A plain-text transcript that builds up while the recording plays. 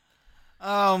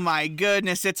Oh my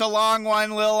goodness, it's a long one,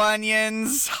 Lil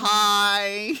Onions.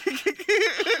 Hi.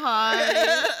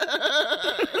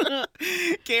 Hi.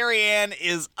 Carrie Ann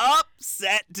is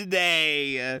upset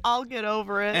today. I'll get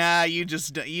over it.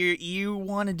 You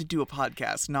wanted to do a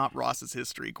podcast, not Ross's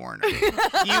History Corner.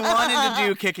 You wanted to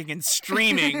do Kicking and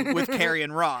Streaming with Carrie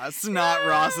and Ross, not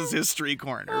Ross's History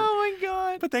Corner. Oh my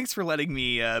god. But thanks for letting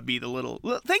me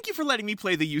thank you for letting me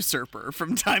play the usurper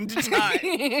from time to time.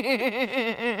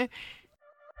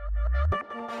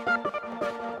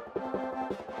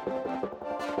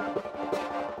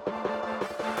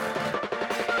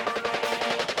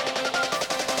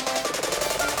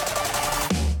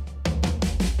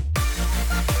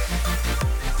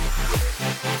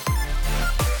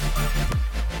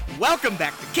 Welcome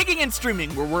back to Kicking and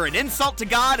Streaming, where we're an insult to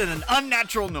God and an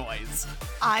unnatural noise.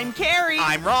 I'm Carrie.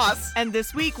 I'm Ross. And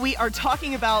this week we are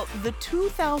talking about the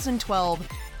 2012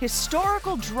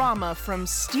 historical drama from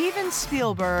Steven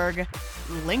Spielberg,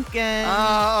 Lincoln.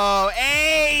 Oh,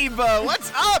 Abe!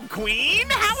 What's up, Queen?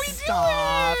 How we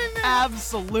Stop. doing?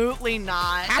 Absolutely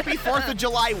not. Happy 4th of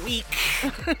July week.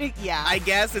 Yeah. I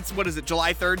guess it's,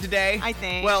 July 3rd today? I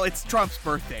think. Well, it's Trump's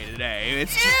birthday today.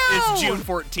 It's June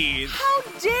 14th. How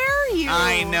dare you?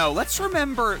 I know. Let's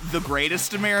remember the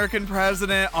greatest American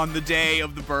president on the day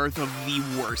of the birth of the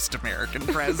worst American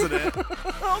president.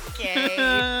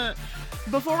 Okay.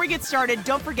 Before we get started,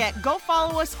 don't forget, go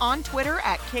follow us on Twitter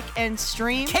at Kick and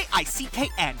Stream.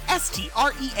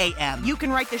 KICKNSTREAM. You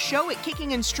can write the show at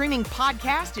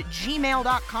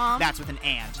kickingandstreamingpodcast@gmail.com. That's with an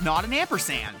and, not an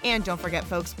ampersand. And don't forget,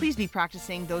 folks, please be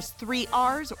practicing those 3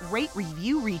 R's: rate,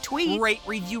 review, retweet. Rate,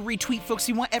 review, retweet, folks.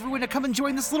 We want everyone to come and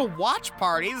join this little watch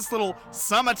party, this little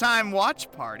summertime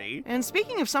watch party. And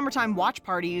speaking of summertime watch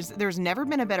parties, there's never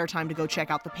been a better time to go check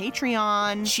out the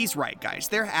Patreon. She's right, guys.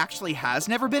 There actually has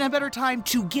never been a better time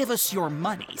to give us your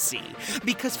money, see?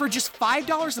 Because for just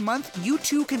 $5 a month, you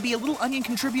too can be a Little Onion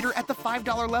contributor at the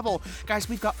 $5 level. Guys,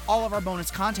 we've got all of our bonus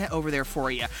content over there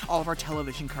for you. All of our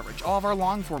television coverage, all of our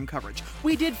long-form coverage.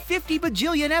 We did 50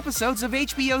 bajillion episodes of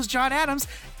HBO's John Adams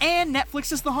and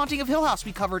Netflix's The Haunting of Hill House.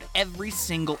 We covered every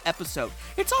single episode.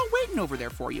 It's all waiting over there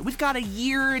for you. We've got a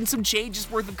year and some changes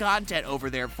worth of content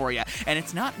over there for you. And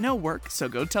it's not no work, so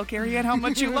go tell Carrie Ann how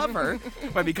much you love her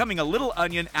by becoming a Little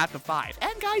Onion at the $5.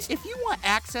 And guys, if you want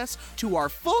access to our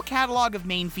full catalog of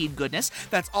main feed goodness,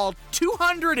 that's all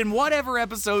 200 and whatever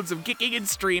episodes of Kicking and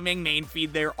Streaming main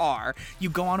feed there are, you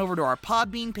go on over to our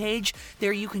Podbean page.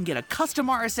 There you can get a custom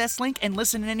RSS link and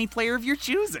listen in any player of your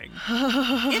choosing.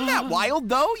 Isn't that wild,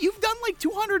 though? You've done like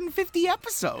 250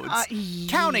 episodes,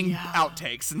 counting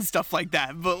outtakes and stuff like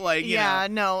that, but like, you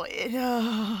know.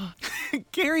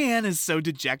 Carrie Ann is so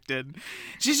dejected.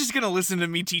 She's just gonna listen to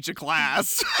me teach a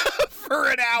class for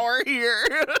an hour here.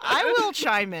 I will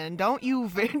chime in. Don't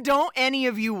any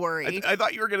of you worry. I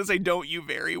thought you were gonna say, don't you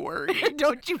very worry.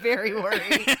 Don't you very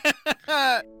worry.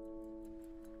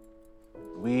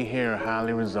 We here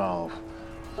highly resolve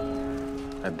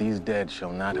that these dead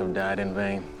shall not have died in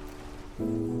vain,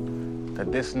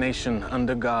 that this nation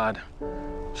under God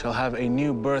shall have a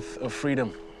new birth of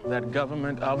freedom, that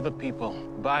government of the people,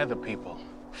 by the people,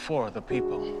 for the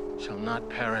people, shall not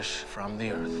perish from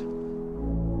the earth.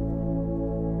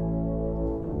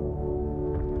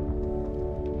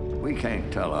 We can't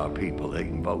tell our people they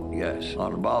can vote yes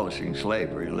on abolishing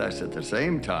slavery unless at the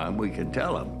same time we can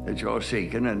tell them that you're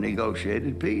seeking a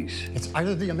negotiated peace. It's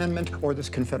either the amendment or this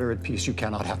Confederate peace. You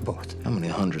cannot have both. How many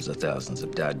hundreds of thousands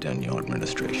have died during your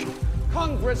administration?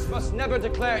 Congress must never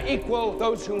declare equal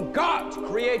those whom God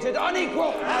created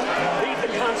unequal. Leave the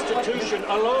Constitution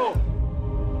alone.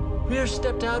 We are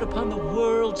stepped out upon the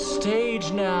world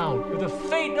stage now, with the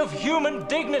fate of human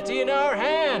dignity in our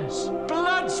hands.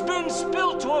 Blood's been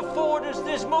spilled to afford us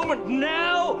this moment.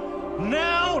 Now!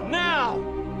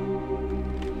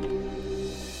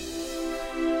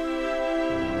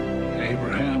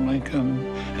 Abraham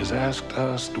Lincoln has asked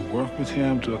us to work with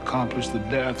him to accomplish the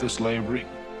death of slavery.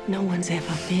 No one's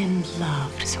ever been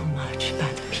loved so much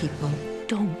by the people.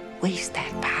 Don't waste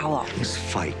that power. This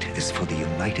fight is for the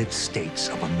United States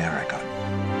of America.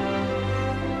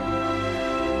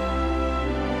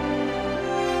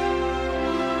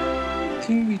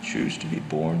 Do we choose to be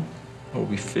born, or are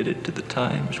we fitted to the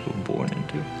times we're born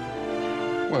into?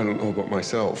 Well, I don't know about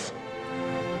myself.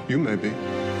 You may be.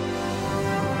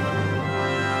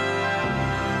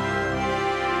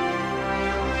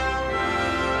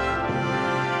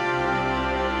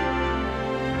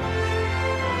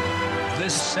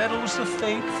 This settles the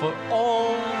fate for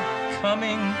all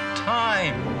coming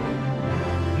time.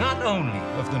 Not only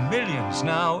of the millions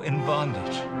now in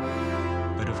bondage,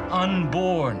 but of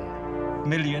unborn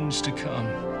millions to come.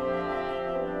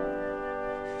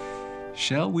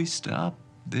 Shall we stop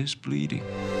this bleeding?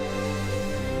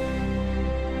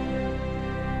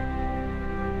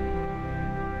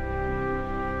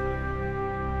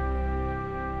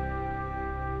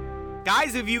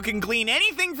 Guys, if you can glean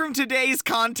anything from today's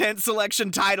content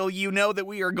selection title, you know that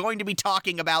we are going to be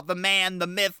talking about the man, the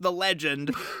myth, the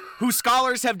legend, who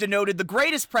scholars have denoted the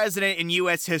greatest president in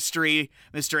U.S. history,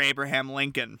 Mr. Abraham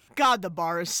Lincoln. God, the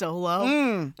bar is so low.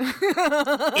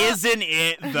 Isn't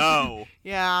it, though?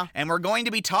 Yeah. And we're going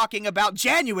to be talking about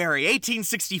January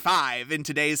 1865 in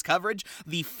today's coverage,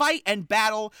 the fight and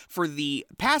battle for the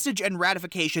passage and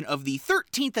ratification of the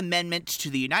 13th Amendment to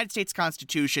the United States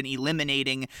Constitution,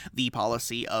 eliminating the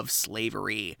policy of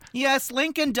slavery. Yes,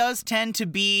 Lincoln does tend to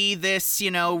be this,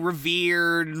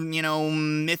 revered,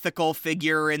 mythical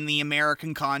figure in the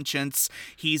American conscience.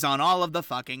 He's on all of the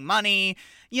fucking money.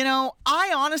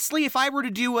 I honestly, if I were to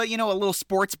do a little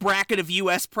sports bracket of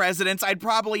U.S. presidents, I'd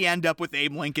probably end up with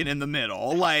Abe Lincoln in the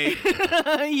middle. Like,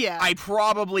 yeah, I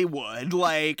probably would.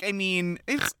 Like, I mean,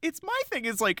 it's my thing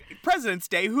is like President's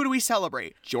Day. Who do we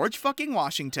celebrate? George fucking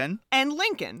Washington and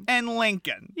Lincoln.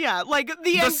 Yeah, like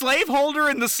the slaveholder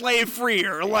and the slave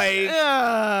freer. Like,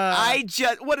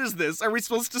 what is this? Are we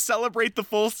supposed to celebrate the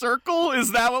full circle?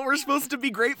 Is that what we're supposed to be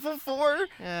grateful for?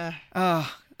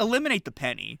 Eliminate the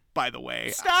penny, by the way.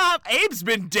 Stop! Abe's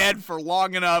been dead for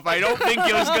long enough. I don't think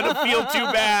it was going to feel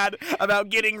too bad about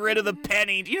getting rid of the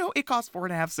penny. Do you know, it costs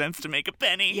 4.5 cents to make a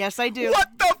penny. Yes, I do. What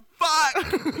the fuck?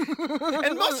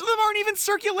 And most of them aren't even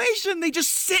circulation. They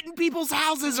just sit in people's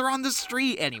houses or on the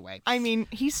street. Anyway. I mean,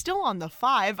 he's still on the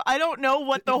 5. I don't know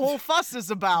what the whole fuss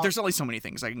is about. There's only so many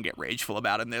things I can get rageful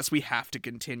about in this. We have to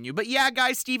continue. But yeah,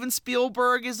 guys, Steven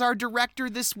Spielberg is our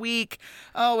director this week.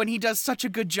 Oh, and he does such a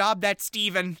good job, that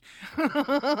Steven.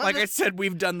 Like I said,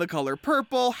 we've done The Color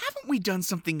Purple. Haven't we done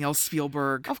something else,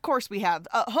 Spielberg? Of course we have.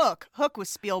 Hook. Hook was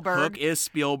Spielberg. Hook is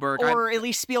Spielberg. Or at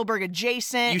least Spielberg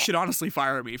adjacent. You should honestly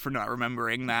fire me for not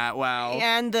remembering that. Wow.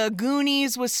 And The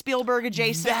Goonies was Spielberg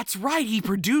adjacent. That's right. He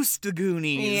produced The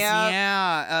Goonies. Yep.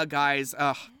 Yeah. Guys,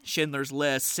 Schindler's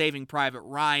List, Saving Private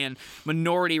Ryan,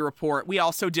 Minority Report. We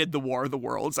also did The War of the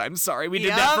Worlds. I'm sorry. We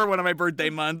did that for one of my birthday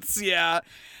months. Yeah.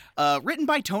 Written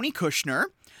by Tony Kushner.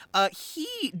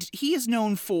 He is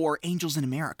known for Angels in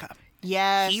America.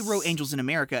 Yes. He wrote Angels in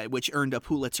America, which earned a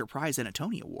Pulitzer Prize and a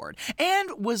Tony Award,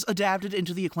 and was adapted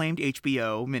into the acclaimed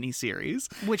HBO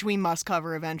miniseries. Which we must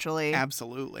cover eventually.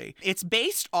 Absolutely. It's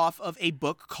based off of a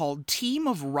book called Team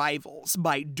of Rivals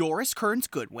by Doris Kearns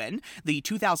Goodwin, the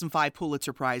 2005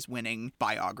 Pulitzer Prize-winning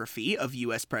biography of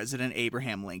U.S. President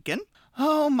Abraham Lincoln.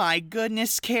 Oh my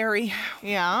goodness, Carrie.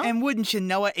 Yeah? And wouldn't you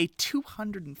know it, a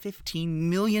 $215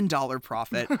 million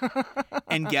profit.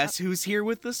 And guess who's here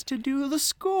with us to do the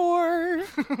score?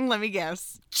 Let me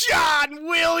guess. John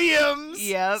Williams!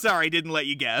 Yep. Sorry, didn't let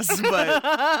you guess, but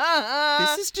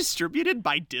this is distributed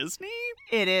by Disney?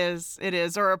 It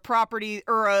is. Or a property,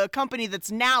 or a company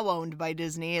that's now owned by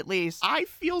Disney, at least. I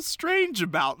feel strange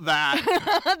about that.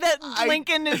 That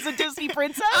Lincoln is a Disney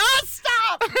princess?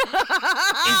 Stop!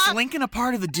 Is Lincoln a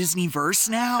part of the Disney-verse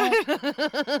now?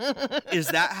 Is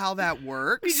that how that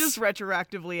works? We just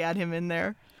retroactively add him in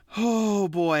there. Oh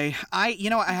boy. I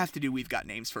have to do We've Got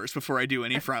Names first before I do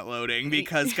any front loading,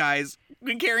 because guys,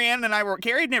 when Carrie Ann and I were,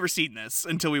 Carrie had never seen this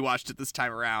until we watched it this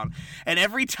time around. And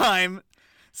every time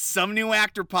some new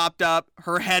actor popped up,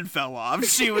 her head fell off.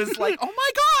 She was like, oh my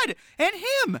God, and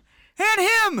him, and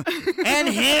him, and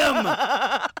him.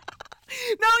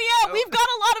 No, yeah, we've got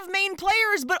a lot of main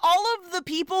players, but all of the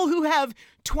people who have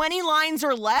 20 lines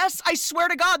or less, I swear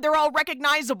to God, they're all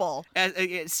recognizable.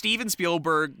 Steven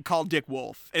Spielberg called Dick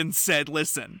Wolf and said,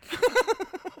 listen.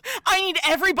 I need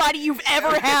everybody you've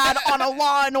ever had on a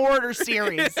Law and Order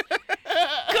series.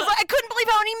 Because I couldn't believe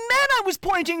how many men I was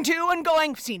pointing to and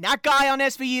going, seen that guy on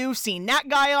SVU, seen that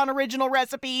guy on Original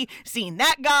Recipe, seen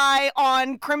that guy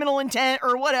on Criminal Intent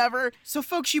or whatever. So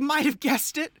folks, you might have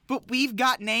guessed it, but we've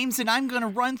got names, and I'm going to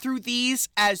run through these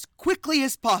as quickly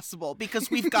as possible because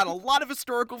we've got a lot of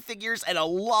historical figures and a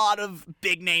lot of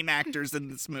big name actors in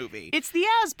this movie. It's the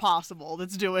As Possible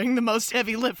that's doing the most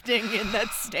heavy lifting in that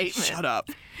statement. Shut up.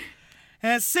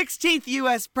 As 16th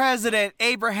U.S. President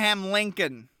Abraham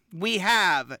Lincoln, we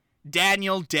have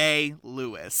Daniel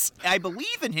Day-Lewis. I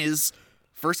believe in his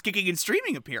first kicking and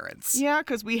streaming appearance. Yeah,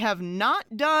 because we have not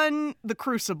done The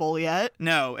Crucible yet.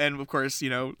 No, and of course,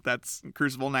 that's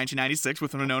Crucible 1996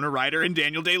 with Winona Ryder and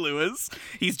Daniel Day-Lewis.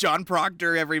 He's John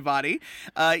Proctor, everybody.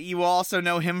 You will also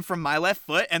know him from My Left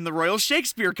Foot and the Royal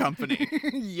Shakespeare Company.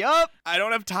 Yup. I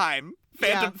don't have time.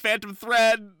 Phantom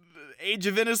Thread, Age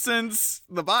of Innocence,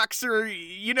 The Boxer,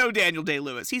 Daniel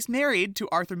Day-Lewis. He's married to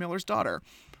Arthur Miller's daughter.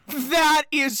 That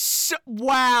is so,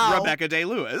 wow. Rebecca Day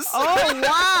Lewis. Oh,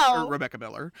 wow. Or Rebecca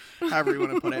Miller, however you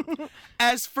want to put it.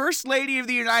 As First Lady of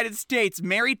the United States,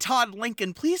 Mary Todd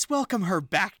Lincoln, please welcome her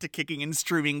back to Kicking and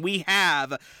Streaming. We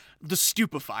have the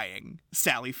stupefying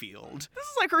Sally Field. This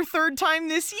is like her third time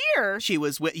this year. She's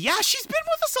been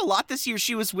with us a lot this year.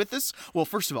 She was with us. Well,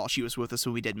 first of all, she was with us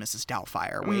when we did Mrs.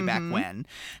 Doubtfire way back when,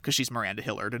 because she's Miranda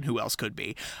Hillard, and who else could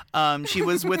be? She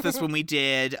was with us when we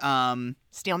did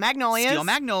Steel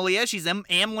Magnolias. She's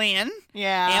Am-Lan.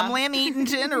 Yeah. Am-Lam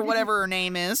Eatonton, or whatever her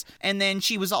name is. And then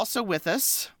she was also with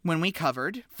us when we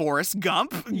covered Forrest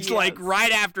Gump, like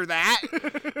right after that,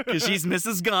 because she's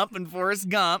Mrs. Gump and Forrest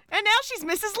Gump. And now she's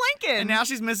Mrs.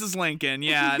 Lincoln.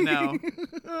 Yeah, no.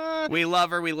 We love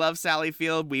her. We love Sally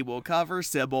Field. We will cover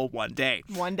Sybil one day.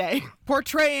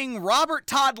 Portraying Robert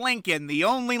Todd Lincoln, the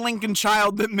only Lincoln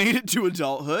child that made it to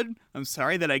adulthood. I'm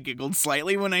sorry that I giggled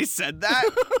slightly when I said that.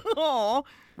 Aw.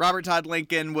 Robert Todd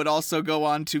Lincoln would also go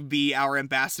on to be our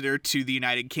ambassador to the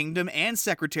United Kingdom and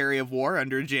Secretary of War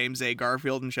under James A.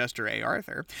 Garfield and Chester A.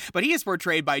 Arthur. But he is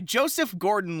portrayed by Joseph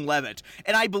Gordon-Levitt,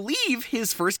 and I believe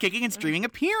his first kicking and streaming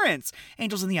appearance,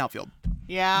 Angels in the Outfield.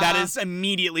 Yeah. That is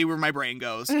immediately where my brain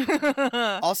goes.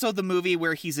 Also, the movie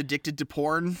where he's addicted to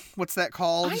porn. What's that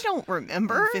called? I don't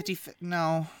remember.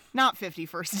 No. Not 50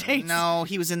 First Dates. No,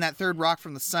 he was in that Third Rock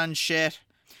from the Sun shit.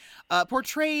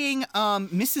 Portraying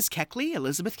Mrs. Keckley,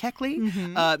 Elizabeth Keckley,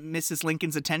 Mrs.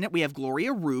 Lincoln's attendant, we have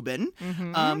Gloria Rubin.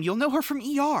 You'll know her from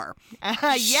ER.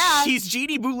 Yeah. She's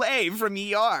Jeannie Boulay from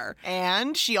ER.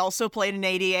 And she also played an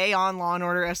ADA on Law and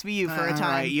Order SVU for a time.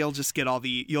 Right, you'll get all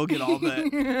the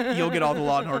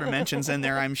Law and Order mentions in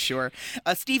there, I'm sure.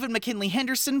 Stephen McKinley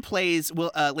Henderson plays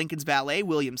Lincoln's valet,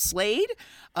 William Slade.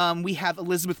 We have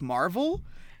Elizabeth Marvel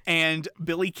and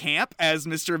Billy Camp as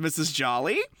Mr. and Mrs.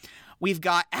 Jolly. We've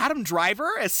got Adam Driver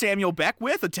as Samuel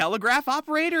Beckwith, a telegraph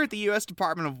operator at the U.S.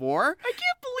 Department of War. I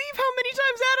can't believe how many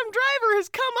times Adam Driver has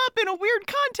come up in a weird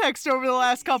context over the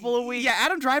last couple of weeks. Yeah,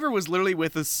 Adam Driver was literally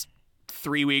with us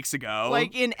 3 weeks ago.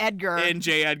 Like in Edgar. In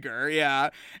J. Edgar, yeah.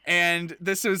 And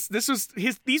these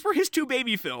were his two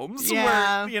baby films.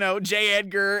 Yeah. Were, J.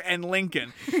 Edgar and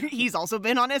Lincoln. He's also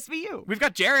been on SVU. We've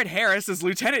got Jared Harris as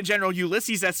Lieutenant General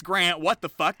Ulysses S. Grant. What the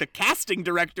fuck? The casting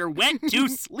director went to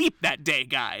sleep that day,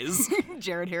 guys.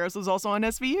 Jared Harris was also on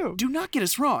SVU. Do not get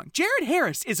us wrong. Jared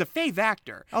Harris is a fave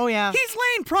actor. Oh, yeah. He's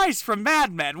Lane Price from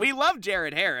Mad Men. We love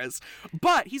Jared Harris.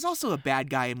 But he's also a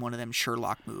bad guy in one of them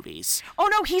Sherlock movies. Oh,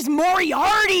 no, he's Moriarty.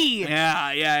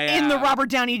 Yeah. In the Robert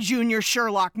Downey Jr.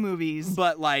 Sherlock movies.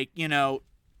 But,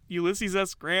 Ulysses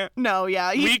S. Grant. No,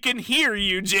 yeah. We can hear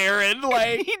you, Jared.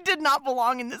 He did not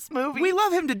belong in this movie. We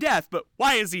love him to death, but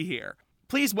why is he here?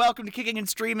 Please welcome to Kicking and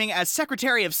Streaming as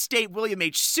Secretary of State William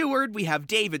H. Seward. We have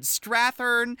David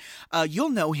Strathern. You'll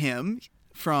know him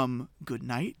from Good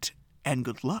Night and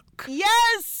Good Luck.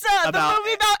 Yes! The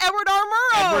movie about Edward R.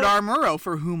 Murrow. Edward R. Murrow,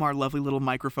 for whom our lovely little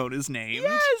microphone is named.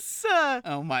 Yes!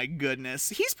 Oh my goodness.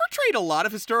 He's portrayed a lot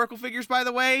of historical figures, by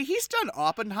the way. He's done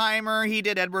Oppenheimer. He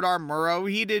did Edward R. Murrow.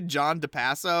 He did John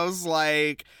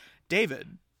DePassos.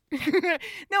 David.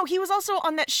 No, he was also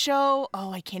on that show.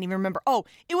 Oh, I can't even remember. Oh,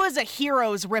 it was a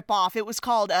Heroes ripoff. It was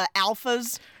called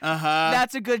Alphas.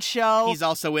 That's a good show. He's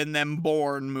also in them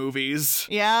Bourne movies.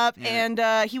 Yep, yeah.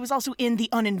 And he was also in The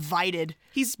Uninvited.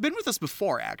 He's been with us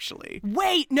before, actually.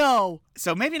 Wait, no.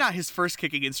 So maybe not his first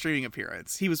Kicking and Streaming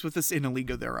appearance. He was with us in A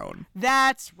League of Their Own.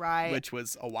 That's right. Which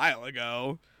was a while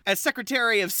ago. As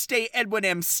Secretary of State Edwin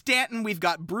M. Stanton, we've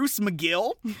got Bruce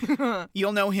McGill.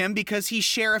 You'll know him because he's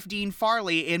Sheriff Dean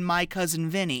Farley in My Cousin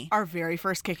Vinny. Our very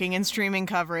first Kicking and Streaming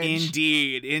coverage.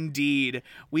 Indeed.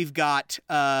 We've got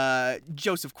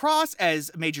Joseph Cross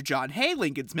as Major John Hay,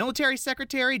 Lincoln's military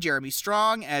secretary. Jeremy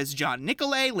Strong as John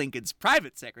Nicolay, Lincoln's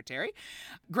private secretary.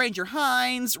 Granger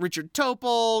Hines, Richard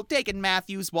Topol, Dakin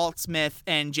Matthews, Walt Smith,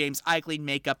 and James Eichley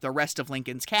make up the rest of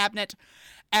Lincoln's cabinet.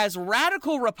 As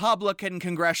radical Republican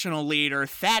congressional leader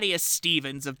Thaddeus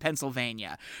Stevens of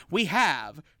Pennsylvania, we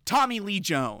have Tommy Lee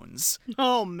Jones.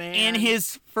 Oh, man. In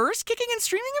his first Kicking and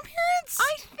Streaming appearance?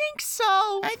 I think so.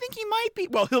 I think he might be.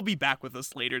 Well, he'll be back with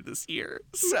us later this year,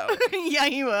 so. Yeah,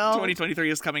 he will.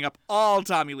 2023 is coming up. All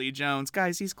Tommy Lee Jones.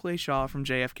 Guys, he's Clay Shaw from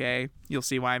JFK. You'll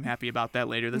see why I'm happy about that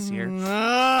later this year.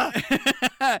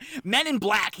 Men in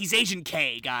Black. He's Agent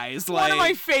K, guys. One of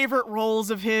my favorite roles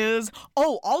of his.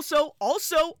 Oh, also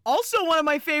one of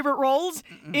my favorite roles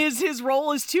is his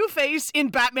role as Two-Face in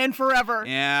Batman Forever.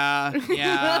 Yeah.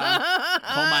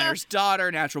 Coal Miner's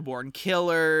Daughter, Natural Born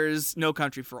Killers, No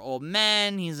Country for Old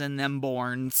Men. He's in them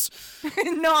Bournes.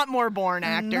 Not more Bourne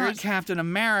actors. Not Captain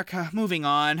America. Moving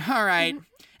on. All right.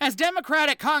 As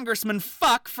Democratic Congressman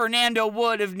Fernando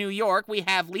Wood of New York, we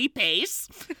have Lee Pace.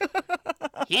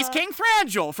 He's King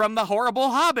Frangel from the horrible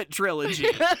Hobbit trilogy.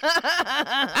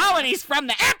 Oh, and he's from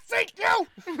the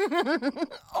MCU!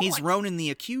 He's Ronan the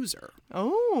Accuser.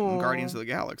 Oh. From Guardians of the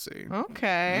Galaxy.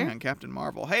 Okay. And Captain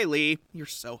Marvel. Hey, Lee, you're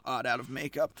so hot out of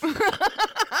makeup.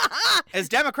 As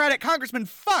Democratic Congressman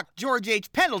George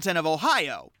H. Pendleton of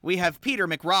Ohio, we have Peter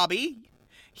McRobbie.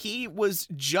 He was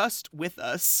just with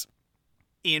us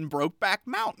in Brokeback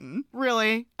Mountain.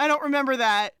 Really? I don't remember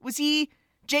that. Was he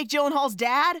Jake Gyllenhaal's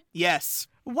dad? Yes.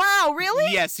 Wow,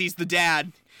 really? Yes, he's the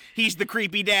dad. He's the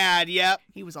creepy dad, yep.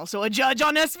 He was also a judge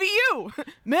on SVU.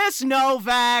 Miss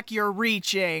Novak, you're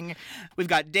reaching. We've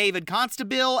got David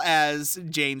Constable as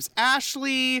James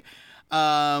Ashley.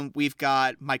 We've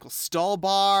got Michael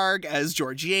Stuhlbarg as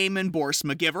George Yeaman, Boris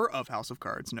McGiver of House of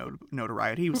Cards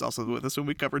notoriety. He was also with us when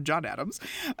we covered John Adams.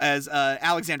 As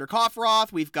Alexander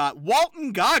Koffroth. We've got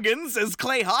Walton Goggins as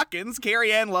Clay Hawkins.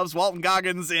 Carrie Ann loves Walton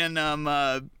Goggins in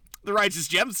The Righteous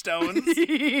Gemstones.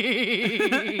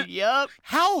 Yep.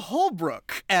 Hal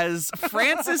Holbrook as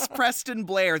Francis Preston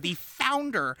Blair, the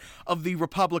founder of the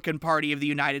Republican Party of the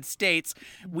United States.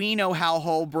 We know Hal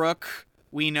Holbrook.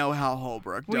 We know Hal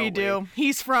Holbrook, don't we? We do.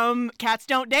 He's from Cats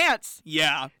Don't Dance.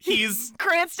 Yeah, he's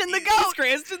Cranston the Goat. He's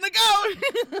Cranston the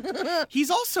Goat.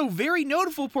 He's also very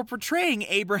notable for portraying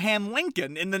Abraham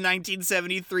Lincoln in the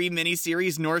 1973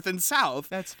 miniseries North and South.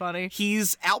 That's funny.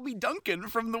 He's Albie Duncan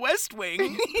from The West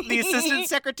Wing, the Assistant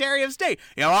Secretary of State.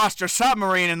 You lost your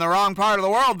submarine in the wrong part of the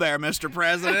world there, Mr.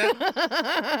 President.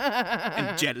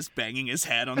 And Jed is banging his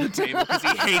head on the table because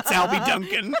he hates Albie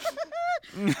Duncan.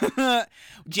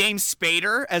 James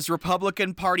Spader as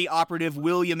Republican Party operative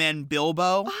William N.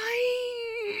 Bilbo.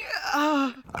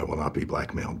 I will not be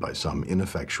blackmailed by some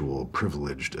ineffectual,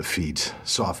 privileged, effete,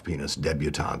 soft-penis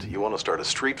debutante. You want to start a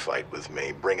street fight with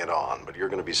me, bring it on, but you're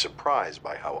going to be surprised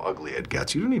by how ugly it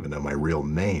gets. You don't even know my real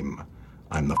name.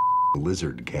 I'm the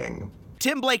Lizard King.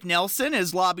 Tim Blake Nelson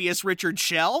is lobbyist Richard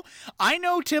Schell. I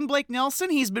know Tim Blake Nelson.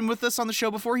 He's been with us on the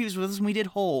show before. He was with us when we did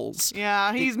Holes.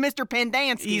 Yeah, he's Mr.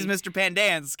 Pandansky. He's Mr.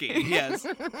 Pandansky, yes.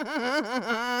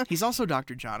 He's also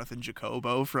Dr. Jonathan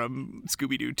Jacobo from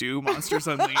Scooby-Doo 2, Monsters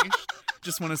Unleashed.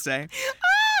 Just want to say.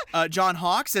 John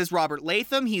Hawkes as Robert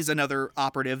Latham. He's another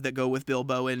operative that go with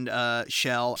Bilbo and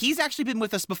Shell. He's actually been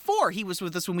with us before. He was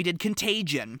with us when we did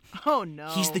Contagion. Oh, no.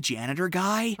 He's the janitor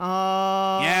guy.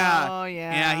 Oh, yeah.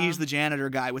 Yeah, he's the janitor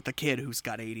guy with the kid who's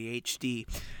got ADHD.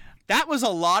 That was a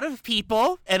lot of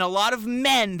people and a lot of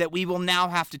men that we will now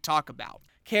have to talk about.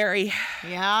 Carrie.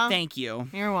 Yeah? Thank you.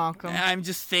 You're welcome. I'm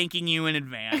just thanking you in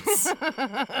advance.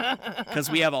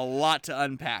 Because we have a lot to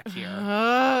unpack here.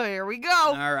 Here we go.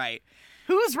 All right.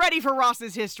 Who's ready for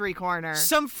Ross's History Corner?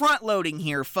 Some front-loading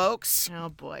here, folks. Oh,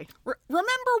 boy.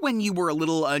 Remember when you were a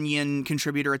Little Onion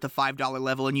contributor at the $5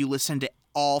 level and you listened to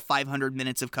all 500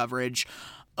 minutes of coverage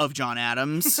of John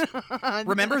Adams?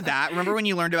 Remember that? Remember when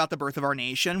you learned about the birth of our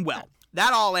nation? Well,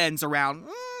 that all ends around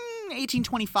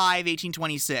 1825,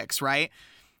 1826, right?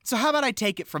 So how about I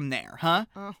take it from there, huh?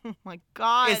 Oh, my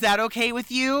God. Is that okay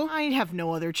with you? I have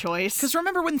no other choice. Because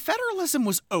remember, when federalism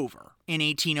was over in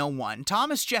 1801,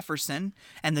 Thomas Jefferson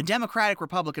and the Democratic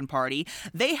Republican Party,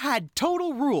 they had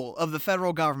total rule of the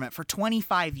federal government for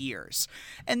 25 years.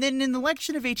 And then in the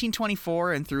election of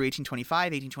 1824 and through 1825,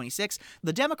 1826,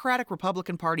 the Democratic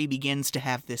Republican Party begins to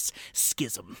have this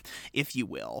schism, if you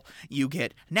will. You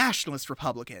get nationalist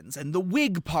Republicans and the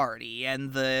Whig Party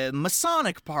and the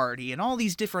Masonic Party and all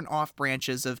these different off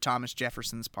branches of Thomas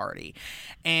Jefferson's party.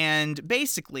 And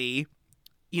basically,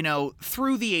 you know,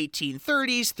 through the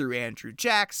 1830s, through Andrew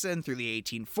Jackson, through the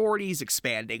 1840s,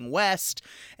 expanding west,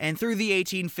 and through the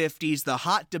 1850s, the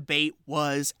hot debate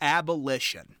was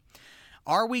abolition.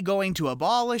 Are we going to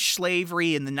abolish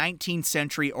slavery in the 19th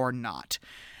century or not?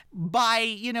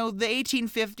 By, the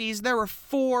 1850s, there were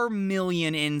 4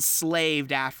 million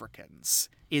enslaved Africans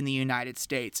in the United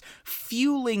States,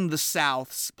 fueling the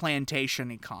South's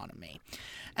plantation economy.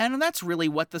 And that's really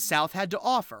what the South had to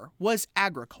offer, was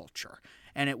agriculture.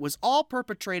 And it was all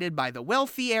perpetrated by the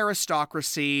wealthy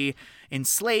aristocracy,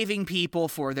 enslaving people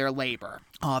for their labor.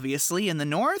 Obviously, in the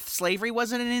North, slavery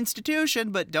wasn't an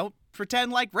institution, but don't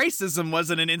pretend like racism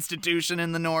wasn't an institution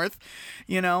in the North.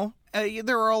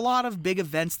 There were a lot of big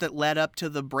events that led up to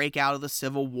the breakout of the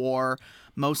Civil War.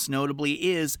 Most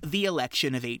notably is the election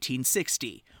of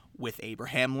 1860 with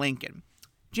Abraham Lincoln.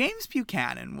 James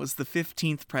Buchanan was the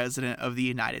 15th president of the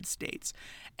United States,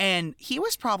 and he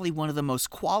was probably one of the most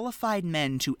qualified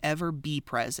men to ever be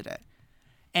president.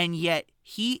 And yet,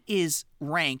 he is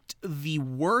ranked the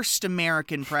worst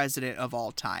American president of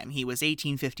all time. He was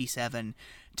 1857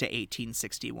 to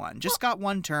 1861. Just got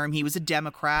one term. He was a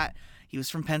Democrat. He was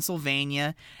from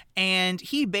Pennsylvania. And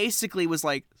he basically was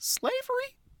like,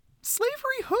 slavery?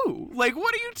 Slavery who? Like,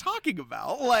 what are you talking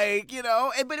about? Like,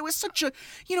 but it was such a,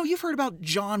 you've heard about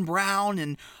John Brown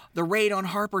and the raid on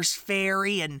Harper's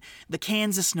Ferry and the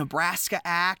Kansas-Nebraska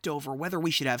Act over whether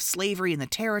we should have slavery in the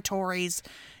territories,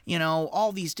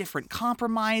 all these different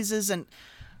compromises. And,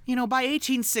 by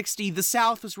 1860, the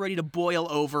South was ready to boil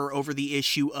over the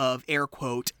issue of, air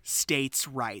quote, states'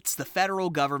 rights. The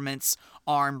federal government's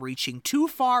arm reaching too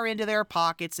far into their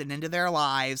pockets and into their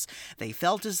lives. They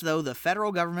felt as though the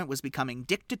federal government was becoming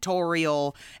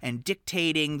dictatorial and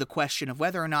dictating the question of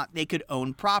whether or not they could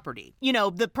own property.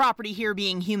 The property here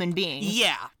being human beings.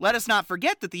 Yeah. Let us not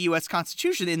forget that the U.S.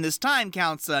 Constitution in this time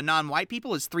counts non-white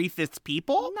people as 3/5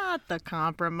 people. Not the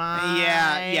compromise.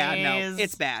 Yeah, no.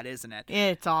 It's bad, isn't it?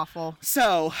 It's awful.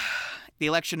 So, the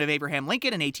election of Abraham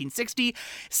Lincoln in 1860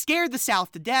 scared the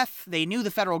South to death. They knew the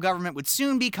federal government would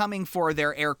soon be coming for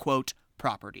their, air quote,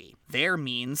 property, their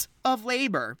means of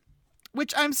labor.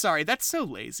 Which, I'm sorry, that's so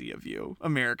lazy of you,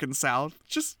 American South.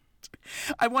 Just,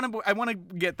 I want to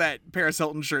get that Paris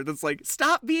Hilton shirt that's like,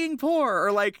 stop being poor,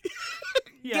 or like,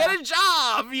 get a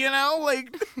job,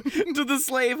 like, to the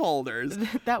slaveholders.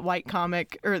 That white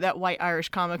comic, or that white Irish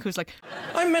comic who's like,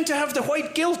 I'm meant to have the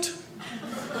white guilt.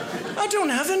 I don't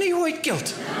have any white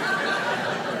guilt.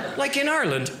 Like in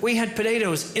Ireland, we had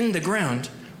potatoes in the ground.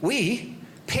 We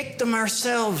picked them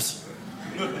ourselves.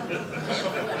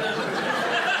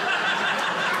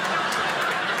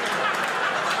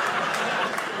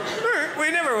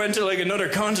 We never went to like another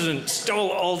continent,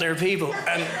 stole all their people,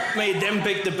 and made them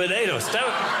pick the potatoes.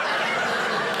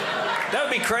 That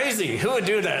would be crazy. Who would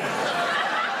do that?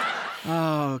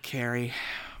 Oh, Carrie.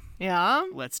 Yeah?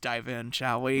 Let's dive in,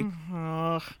 shall we?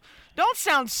 Don't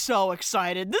sound so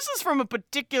excited. This is from a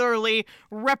particularly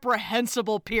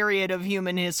reprehensible period of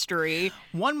human history.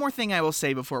 One more thing I will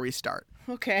say before we start.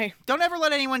 Okay. Don't ever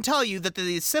let anyone tell you that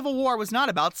the Civil War was not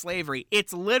about slavery.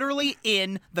 It's literally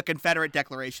in the Confederate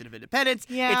Declaration of Independence.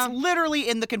 Yeah. It's literally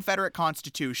in the Confederate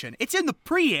Constitution. It's in the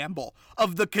preamble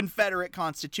of the Confederate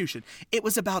Constitution. It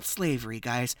was about slavery,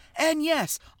 guys. And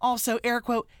yes, also, air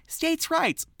quote, states'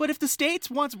 rights. But if the states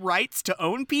wants rights to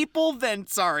own people, then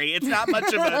sorry, it's not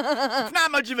much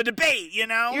of a debate, You're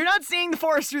not seeing the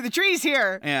forest through the trees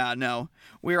here. Yeah, no.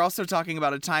 We're also talking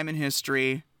about a time in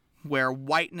history where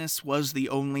whiteness was the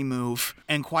only move,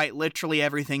 and quite literally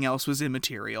everything else was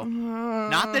immaterial.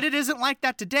 Not that it isn't like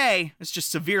that today, it's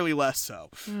just severely less so.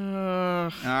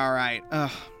 All right.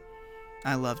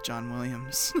 I love John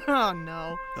Williams. Oh,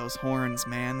 no. Those horns,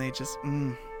 man, they just,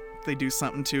 they do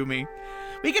something to me.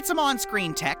 We get some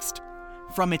on-screen text.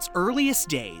 From its earliest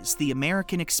days, the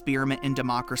American experiment in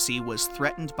democracy was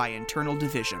threatened by internal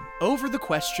division over the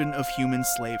question of human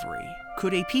slavery.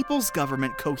 Could a people's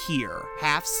government cohere,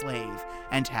 half slave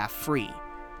and half free?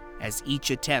 As each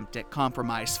attempt at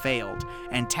compromise failed,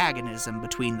 antagonism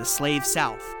between the slave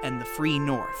South and the free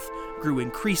North grew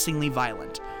increasingly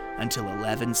violent until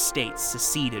 11 states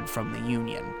seceded from the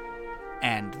Union,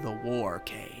 and the war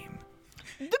came.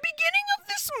 The beginning of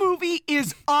this movie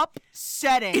is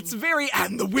upsetting. It's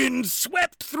and the wind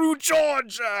swept through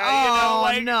Georgia.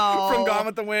 No. From Gone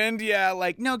with the Wind.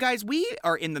 Yeah, no, guys, we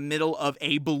are in the middle of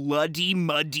a bloody,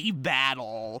 muddy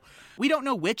battle. We don't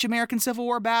know which American Civil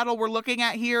War battle we're looking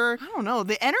at here. I don't know.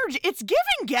 The energy, it's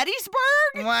giving Gettysburg.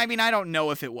 Well, I mean, I don't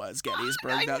know if it was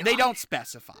Gettysburg, though. They don't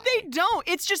specify. They don't.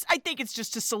 I think it's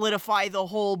just to solidify the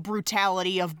whole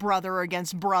brutality of brother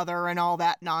against brother and all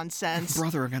that nonsense.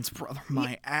 Brother against brother,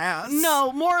 my ass.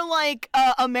 No, more like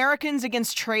Americans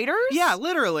against traitors? Yeah,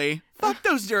 literally. Fuck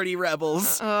those dirty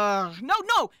rebels. No.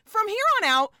 From here on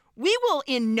out, we will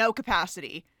in no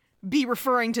capacity be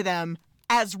referring to them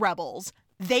as rebels.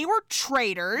 They were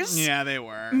traitors. Yeah, they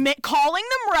were. Calling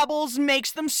them rebels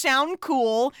makes them sound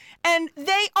cool, and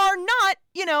they are not,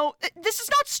 this is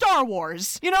not Star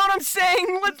Wars. You know what I'm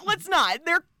saying? Let's not.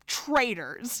 They're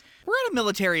traitors. We're at a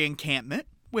military encampment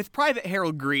with Private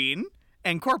Harold Green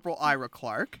and Corporal Ira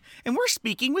Clark, and we're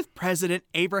speaking with President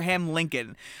Abraham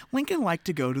Lincoln. Lincoln liked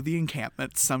to go to the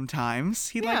encampment sometimes.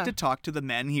 He liked to talk to the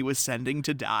men he was sending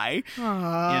to die,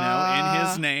 in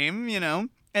his name,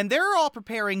 And they're all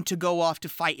preparing to go off to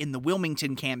fight in the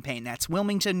Wilmington campaign. That's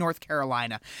Wilmington, North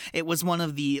Carolina. It was one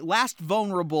of the last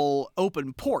vulnerable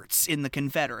open ports in the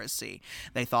Confederacy.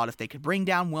 They thought if they could bring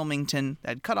down Wilmington,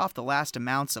 that'd cut off the last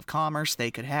amounts of commerce they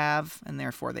could have, and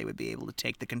therefore they would be able to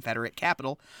take the Confederate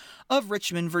capital of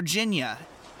Richmond, Virginia.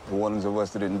 The ones of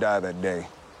us that didn't die that day,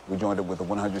 we joined up with the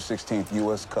 116th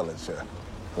U.S. Colored, sir,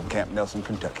 from Camp Nelson,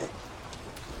 Kentucky.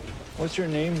 What's your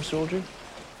name, soldier?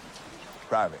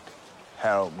 Private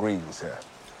Harold Green, sir.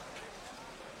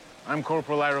 I'm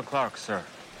Corporal Ira Clark, sir.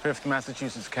 5th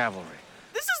Massachusetts Cavalry.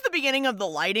 This is the beginning of the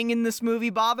lighting in this movie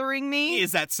bothering me.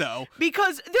 Is that so?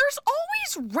 Because there's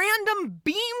always random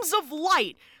beams of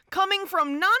light coming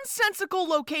from nonsensical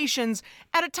locations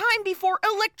at a time before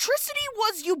electricity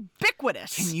was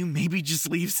ubiquitous. Can you maybe just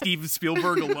leave Steven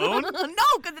Spielberg alone? No,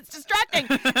 because it's distracting,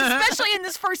 especially in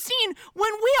this first scene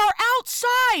when we are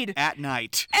outside. At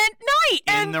night.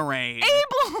 In the rain.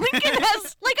 Abe Lincoln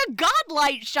has like a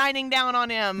godlight shining down on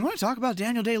him. You want to talk about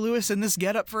Daniel Day-Lewis in this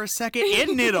getup for a second?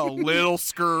 Isn't it a little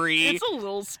scurry? It's a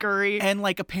little scurry. And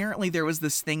like apparently there was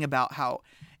this thing about how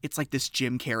it's like this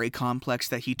Jim Carrey complex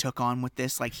that he took on with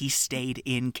this. Like he stayed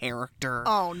in character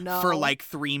for like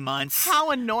 3 months.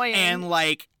 How annoying. And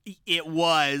like it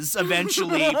was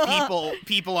eventually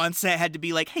people on set had to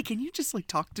be like, hey, can you just like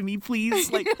talk to me,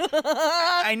 please? Like,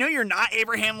 I know you're not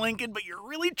Abraham Lincoln, but you're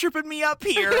really tripping me up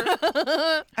here.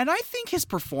 And I think his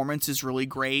performance is really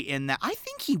great in that I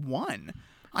think he won.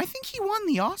 I think he won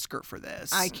the Oscar for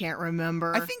this. I can't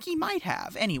remember. I think he might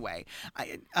have. Anyway,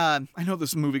 I know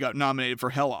this movie got nominated for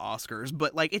hella Oscars,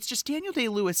 but like it's just Daniel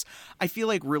Day-Lewis, I feel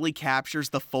like really captures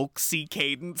the folksy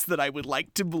cadence that I would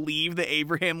like to believe that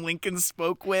Abraham Lincoln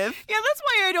spoke with. Yeah, that's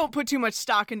why I don't put too much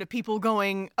stock into people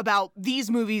going about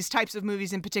these movies, types of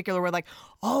movies in particular, where like,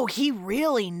 oh, he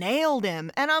really nailed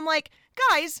him. And I'm like,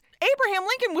 guys, Abraham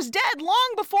Lincoln was dead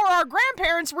long before our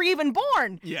grandparents were even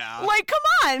born. Yeah. Like, come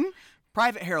on.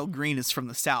 Private Harold Green is from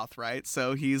the South, right?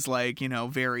 So he's like, you know,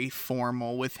 very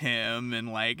formal with him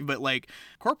and like, but like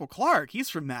Corporal Clark, he's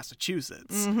from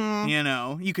Massachusetts. Mm-hmm. You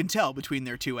know, you can tell between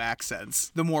their two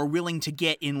accents. The more willing to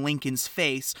get in Lincoln's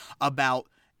face about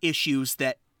issues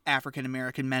that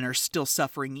African-American men are still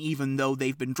suffering even though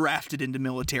they've been drafted into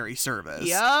military service.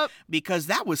 Yep. Because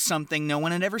that was something no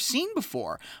one had ever seen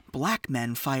before. Black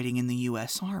men fighting in the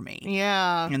U.S. Army.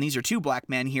 Yeah. And these are two black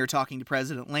men here talking to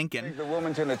President Lincoln.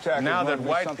 Now that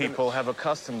white people have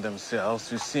accustomed themselves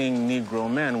to seeing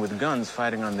Negro men with guns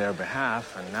fighting on their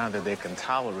behalf, and now that they can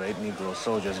tolerate Negro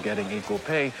soldiers getting equal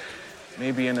pay,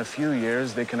 maybe in a few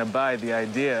years they can abide the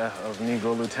idea of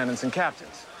Negro lieutenants and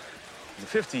captains. In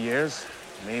 50 years,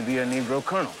 maybe a Negro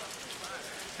colonel.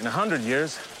 In 100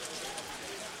 years,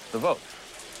 the vote.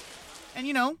 And,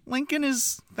 you know, Lincoln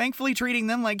is thankfully treating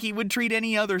them like he would treat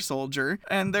any other soldier.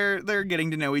 And they're getting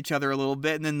to know each other a little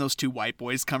bit. And then those two white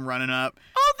boys come running up.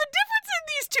 Oh, the difference in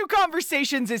these two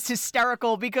conversations is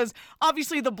hysterical because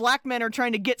obviously the black men are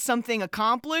trying to get something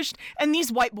accomplished. And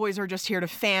these white boys are just here to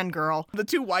fangirl. The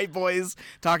two white boys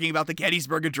talking about the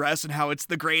Gettysburg Address and how it's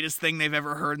the greatest thing they've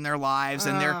ever heard in their lives.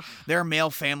 And their male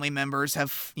family members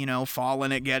have, you know,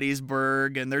 fallen at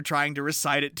Gettysburg. And they're trying to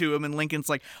recite it to him. And Lincoln's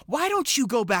like, why don't you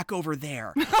go back over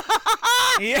there?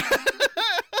 Yeah.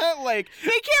 Like they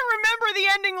can't remember the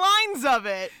ending lines of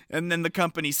it. And then the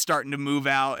company's starting to move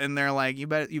out and they're like,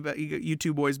 you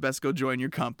two boys best go join your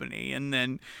company. And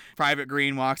then Private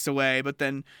Green walks away, but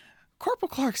then Corporal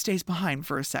Clark stays behind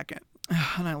for a second.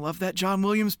 And I love that John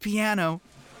Williams piano.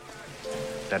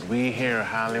 That we here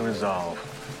highly resolve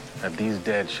that these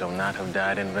dead shall not have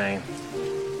died in vain.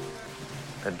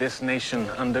 That this nation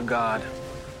under God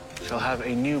shall have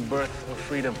a new birth of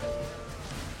freedom.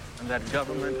 And that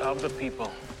government of the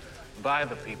people, by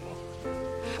the people,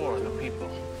 for the people,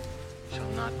 shall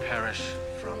not perish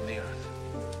from the earth.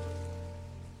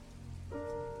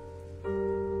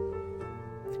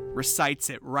 Recites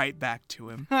it right back to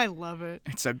him. I love it.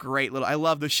 It's a great little... I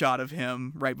love the shot of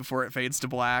him right before it fades to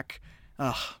black.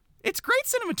 Ugh. It's great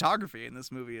cinematography in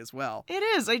this movie as well. It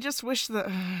is. I just wish that...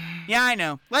 Yeah, I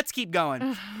know. Let's keep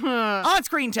going.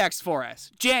 On-screen text for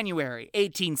us. January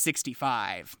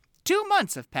 1865. 2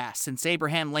 months have passed since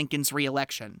Abraham Lincoln's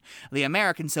re-election. The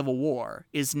American Civil War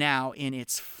is now in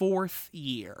its 4th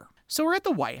year. So we're at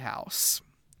the White House,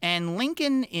 and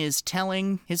Lincoln is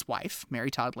telling his wife,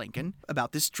 Mary Todd Lincoln,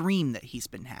 about this dream that he's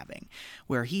been having,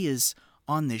 where he is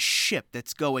on this ship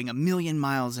that's going 1,000,000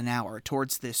 miles an hour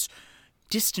towards this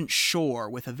distant shore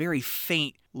with a very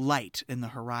faint light in the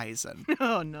horizon.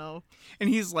 Oh, no. And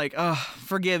he's like,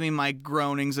 forgive me my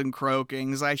groanings and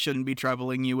croakings. I shouldn't be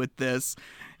troubling you with this.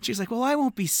 She's like, well, I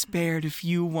won't be spared if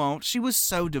you won't. She was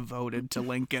so devoted to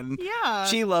Lincoln. Yeah.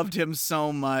 She loved him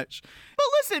so much. But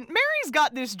listen, Mary's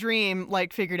got this dream,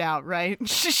 like, figured out, right?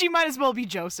 She might as well be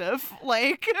Joseph.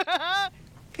 Like...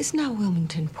 It's not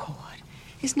Wilmington Port.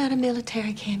 It's not a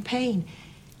military campaign.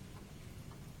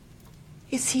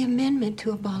 It's the amendment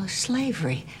to abolish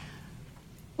slavery.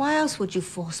 Why else would you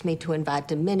force me to invite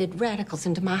demented radicals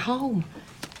into my home?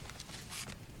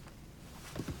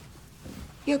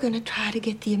 You're going to try to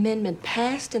get the amendment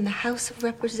passed in the House of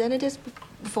Representatives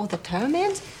before the term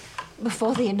ends?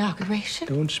 Before the inauguration?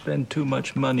 Don't spend too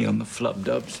much money on the flub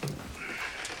dubs.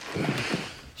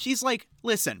 She's like,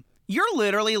 listen, You're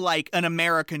literally like an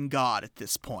American god at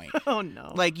this point. Oh,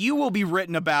 no. Like, you will be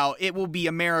written about, it will be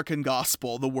American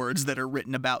gospel, the words that are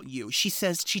written about you. She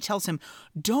tells him,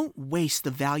 don't waste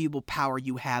the valuable power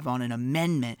you have on an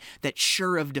amendment that's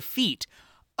sure of defeat.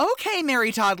 Okay,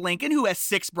 Mary Todd Lincoln, who has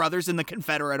 6 brothers in the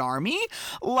Confederate Army.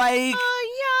 Like...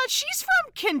 yeah, she's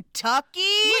from Kentucky.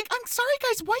 Like, I'm sorry,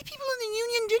 guys, white people in the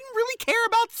Union didn't really care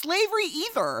about slavery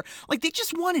either. Like, they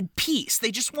just wanted peace.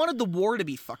 They just wanted the war to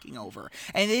be fucking over.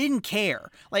 And they didn't care.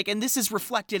 Like, and this is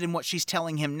reflected in what she's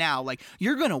telling him now. Like,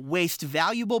 you're gonna waste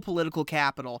valuable political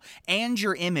capital and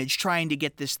your image trying to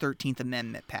get this 13th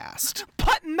Amendment passed.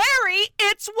 But Mary,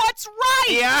 it's what's right!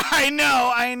 Yeah, I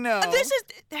know.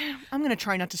 I'm gonna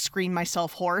try not to scream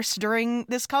myself hoarse during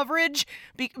this coverage,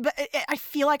 but I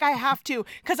feel like I have to,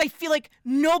 because I feel like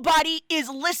nobody is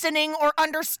listening or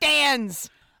understands.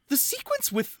 The sequence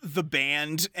with the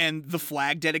band and the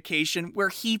flag dedication where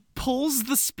he pulls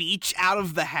the speech out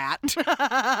of the hat.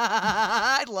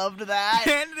 I loved that.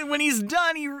 And when he's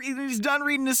done, he's done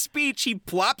reading his speech, he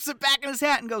plops it back in his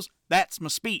hat and goes, "That's my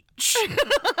speech."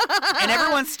 And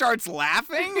everyone starts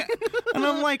laughing. And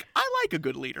I'm like, I like a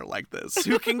good leader like this,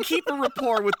 who can keep a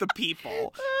rapport with the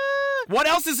people. What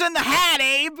else is in the hat,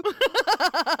 Abe?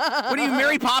 What are you,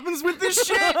 Mary Poppins with this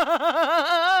shit?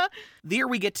 There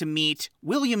we get to meet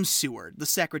William Seward, the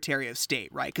Secretary of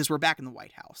State, right? Because we're back in the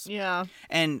White House. Yeah.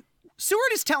 And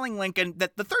Seward is telling Lincoln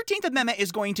that the 13th Amendment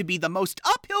is going to be the most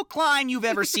uphill climb you've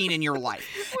ever seen in your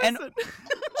life. And all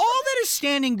that is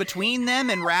standing between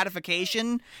them and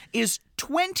ratification is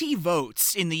 20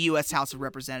 votes in the U.S. House of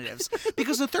Representatives,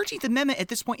 because the 13th Amendment at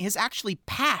this point has actually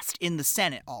passed in the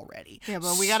Senate already. Yeah,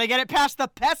 but we got to get it past the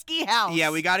pesky house. Yeah,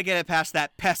 we got to get it past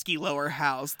that pesky lower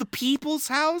house. The people's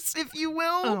house, if you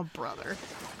will. Oh, brother.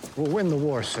 We'll win the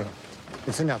war soon.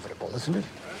 It's inevitable, isn't it?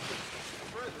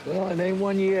 Well, it ain't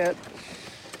one yet.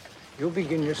 You'll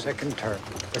begin your second term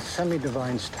with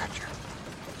semi-divine stature.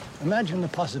 Imagine the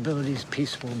possibilities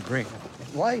peace will bring.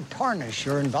 Why tarnish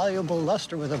your invaluable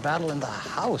luster with a battle in the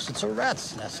House? It's a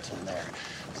rat's nest in there.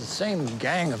 It's the same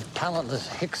gang of talentless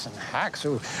hicks and hacks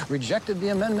who rejected the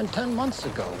amendment 10 months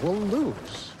ago. We'll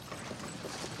lose.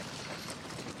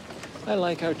 I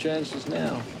like our chances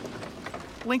now.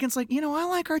 Lincoln's like, I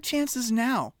like our chances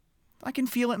now. I can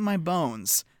feel it in my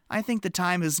bones. I think the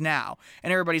time is now.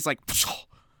 And everybody's like,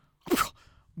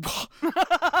 they're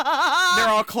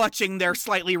all clutching their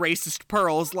slightly racist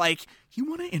pearls like, you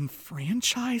want to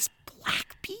enfranchise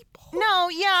black people? No,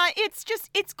 yeah, it's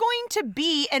going to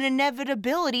be an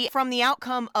inevitability from the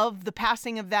outcome of the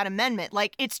passing of that amendment.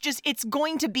 Like, it's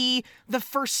going to be the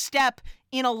first step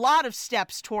in a lot of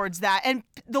steps towards that, and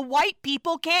the white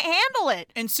people can't handle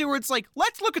it. And Seward's like,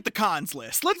 let's look at the cons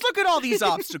list. Let's look at all these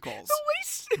obstacles.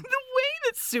 The way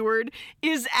that Seward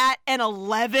is at an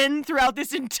 11 throughout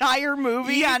this entire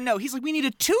movie. Yeah, no, he's like, we need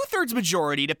a 2/3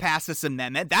 majority to pass this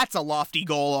amendment. That's a lofty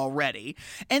goal already.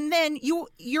 And then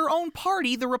your own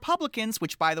party, the Republicans,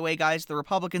 which, by the way, guys, the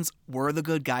Republicans were the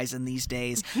good guys in these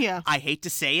days. Yeah. I hate to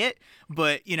say it,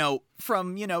 but,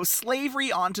 from,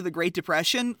 slavery on to the Great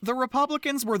Depression, the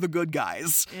Republicans were the good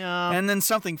guys. Yeah. And then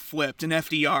something flipped, and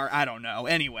FDR, I don't know.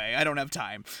 Anyway, I don't have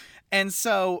time. And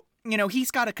so,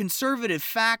 he's got a conservative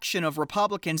faction of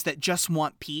Republicans that just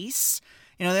want peace.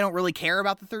 They don't really care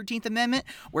about the 13th Amendment,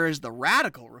 whereas the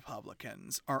radical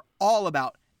Republicans are all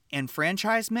about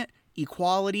enfranchisement,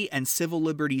 equality, and civil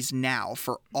liberties now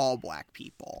for all black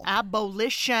people.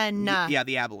 Abolition. Yeah,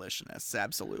 the abolitionists,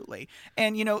 absolutely.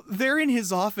 And, they're in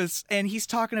his office, and he's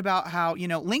talking about how,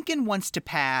 Lincoln wants to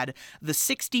pad the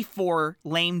 64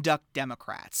 lame duck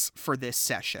Democrats for this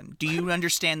session. Do you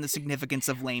understand the significance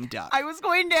of lame duck? I was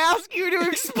going to ask you to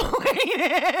explain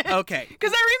it. Okay.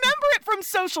 Because I remember it from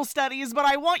social studies, but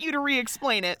I want you to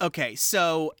re-explain it. Okay,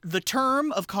 so the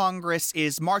term of Congress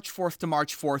is March 4th to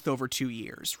March 4th over 2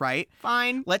 years, right?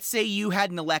 Fine. Let's say you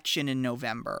had an election in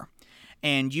November,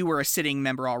 and you were a sitting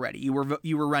member already. You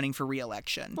were running for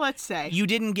re-election. Let's say. You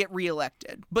didn't get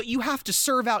re-elected, but you have to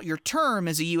serve out your term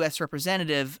as a U.S.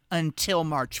 representative until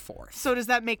March 4th. So does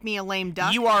that make me a lame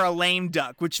duck? You are a lame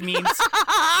duck, which means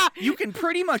you can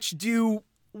pretty much do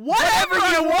whatever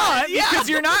you want because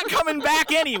you're not coming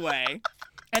back anyway.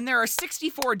 And there are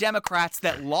 64 Democrats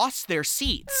that lost their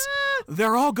seats.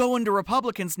 They're all going to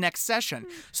Republicans next session.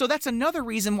 So that's another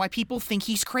reason why people think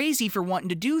he's crazy for wanting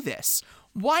to do this.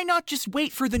 Why not just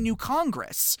wait for the new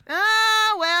Congress?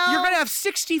 Well. You're going to have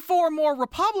 64 more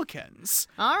Republicans.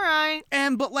 All right.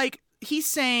 But he's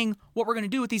saying what we're going to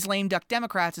do with these lame duck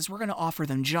Democrats is we're going to offer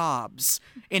them jobs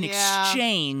in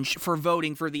exchange for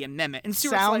voting for the amendment. And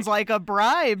Stewart's sounds like a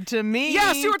bribe to me.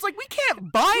 Yeah, Stewart's like, we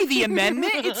can't buy the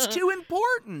amendment. It's too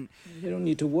important. They don't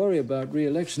need to worry about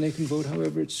re-election. They can vote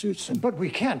however it suits them. But we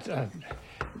can't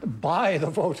buy the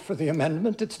vote for the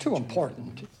amendment. It's too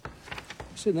important. I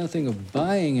said nothing of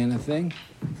buying anything.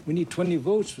 We need 20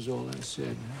 votes was all I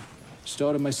said.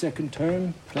 Started my second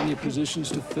term, plenty of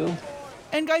positions to fill.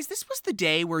 And guys, this was the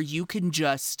day where you can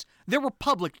there were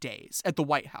public days at the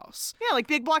White House. Yeah, like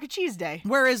Big Block of Cheese Day.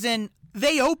 Whereas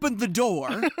they opened the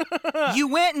door, you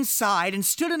went inside and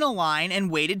stood in a line and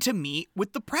waited to meet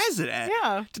with the president.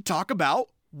 Yeah. To talk about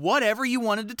whatever you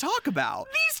wanted to talk about.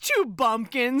 These two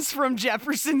bumpkins from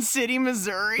Jefferson City,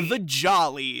 Missouri. The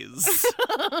Jollies.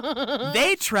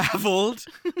 They traveled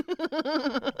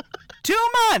 2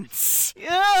 months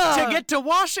to get to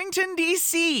Washington,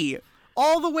 D.C.,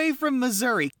 all the way from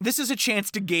Missouri. This is a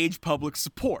chance to gauge public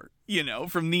support,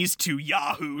 from these two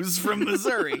yahoos from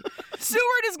Missouri.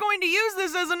 Seward is going to use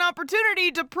this as an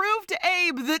opportunity to prove to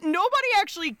Abe that nobody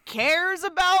actually cares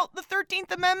about the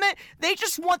 13th Amendment. They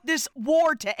just want this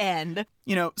war to end.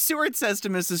 Seward says to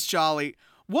Mrs. Jolly,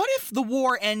 what if the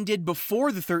war ended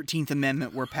before the 13th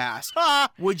Amendment were passed?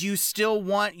 Would you still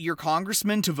want your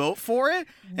congressman to vote for it?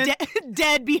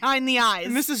 Dead behind the eyes.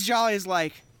 Mrs. Jolly is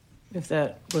like, if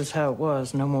that was how it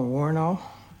was, no more war and all,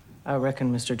 I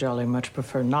reckon Mr. Jolly much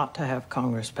prefer not to have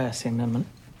Congress pass the amendment.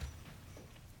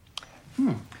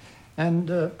 And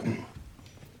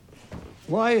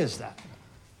why is that?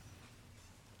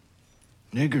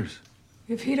 Niggers.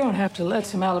 If he don't have to let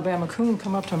some Alabama coon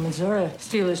come up to Missouri,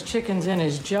 steal his chickens and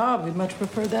his job, we'd much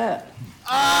prefer that.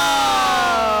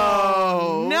 Oh!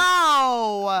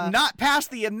 No! Not pass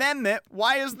the amendment?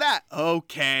 Why is that?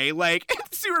 Okay,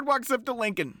 Seward walks up to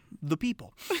Lincoln. The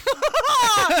people. He's like,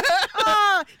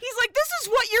 this is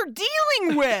what you're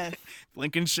dealing with.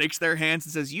 Lincoln shakes their hands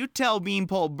and says, you tell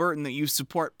Beanpole Burton that you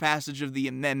support passage of the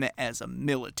amendment as a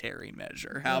military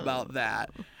measure. How about that?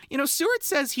 Seward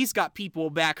says he's got people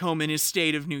back home in his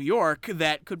state of New York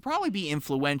that could probably be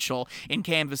influential in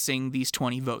canvassing these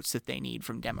 20 votes that they need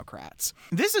from Democrats.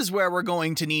 This is where we're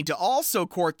going to need to also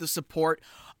court the support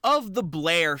of the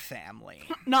Blair family.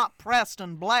 Not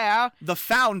Preston Blair. The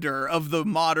founder of the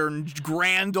modern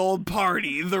grand old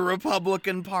party, the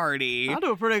Republican Party. I'll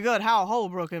do a pretty good Hal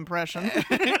Holbrook impression.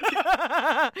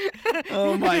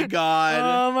 Oh my God.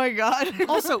 Oh my God.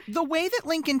 Also, the way that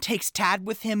Lincoln takes Tad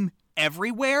with him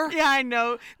everywhere. Yeah, I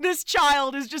know. This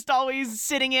child is just always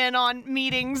sitting in on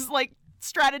meetings,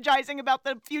 strategizing about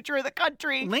the future of the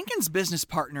country. Lincoln's business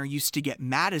partner used to get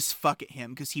mad as fuck at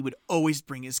him because he would always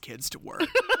bring his kids to work.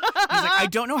 He's like, I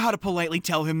don't know how to politely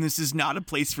tell him this is not a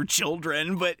place for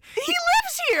children, but he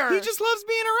lives here. He just loves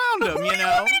being around him, What do you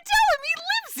want me to tell him?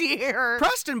 He lives here.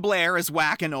 Preston Blair is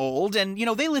whacking old, and,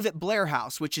 they live at Blair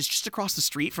House, which is just across the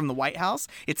street from the White House.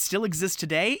 It still exists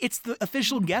today. It's the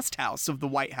official guest house of the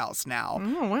White House now.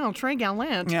 Oh, well, Trey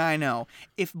Gallant. Yeah, I know.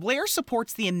 If Blair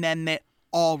supports the amendment,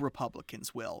 all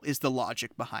Republicans will, is the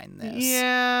logic behind this.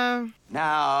 Yeah.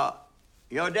 Now,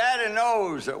 your daddy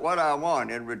knows that what I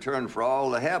want in return for all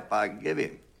the help I can give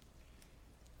him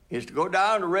is to go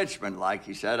down to Richmond, like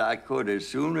he said I could, as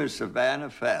soon as Savannah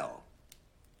fell,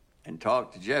 and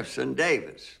talk to Jefferson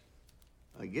Davis.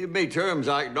 Now, give me terms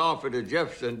I can offer to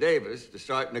Jefferson Davis to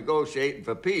start negotiating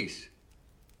for peace.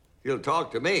 He'll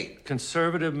talk to me.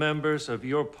 Conservative members of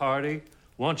your party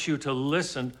want you to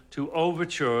listen to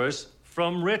overtures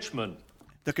from Richmond.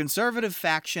 The conservative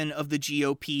faction of the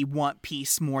GOP want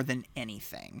peace more than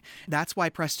anything. That's why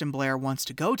Preston Blair wants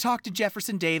to go talk to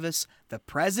Jefferson Davis, the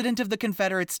President of the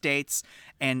Confederate States,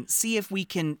 and see if we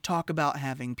can talk about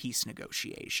having peace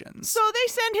negotiations. So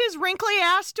they send his wrinkly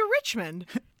ass to Richmond.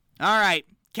 All right,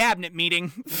 cabinet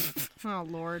meeting. Oh,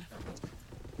 Lord.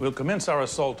 We'll commence our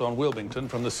assault on Wilmington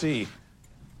from the sea.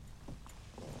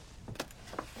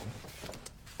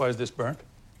 Why is this burnt?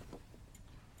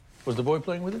 Was the boy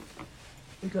playing with it?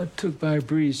 He got took by a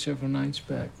breeze several nights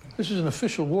back. This is an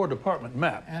official War Department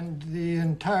map. And the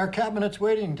entire cabinet's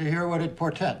waiting to hear what it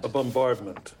portends. A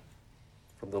bombardment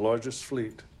from the largest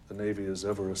fleet the Navy has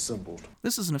ever assembled.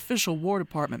 This is an official War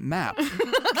Department map.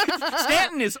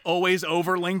 Stanton is always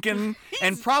over Lincoln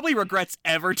and probably regrets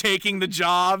ever taking the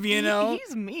job,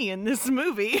 He's me in this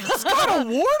movie. He's got a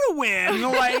war to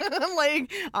win.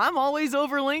 I'm always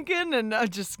over Lincoln and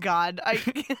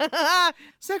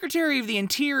Secretary of the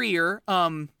Interior,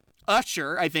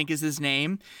 Usher, I think is his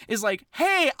name, is like,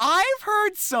 hey, I've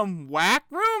heard some whack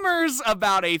rumors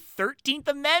about a 13th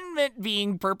Amendment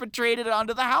being perpetrated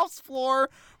onto the House floor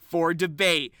for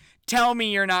debate. tell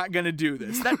me you're not going to do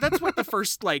this. That's what the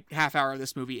first, half hour of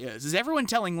this movie is everyone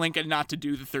telling Lincoln not to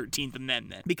do the 13th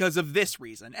Amendment because of this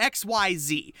reason, X, Y,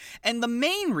 Z. And the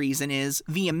main reason is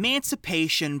the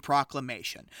Emancipation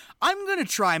Proclamation. I'm going to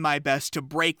try my best to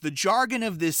break the jargon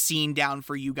of this scene down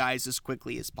for you guys as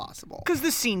quickly as possible. Because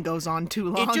this scene goes on too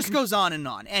long. It just goes on and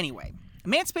on. Anyway.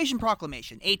 Emancipation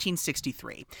Proclamation,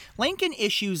 1863. Lincoln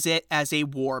issues it as a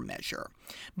war measure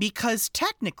because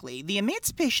technically the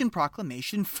Emancipation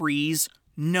Proclamation frees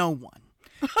no one.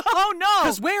 Oh, no!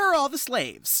 Because where are all the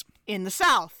slaves? In the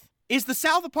South. Is the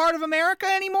South a part of America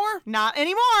anymore? Not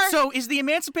anymore. So is the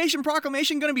Emancipation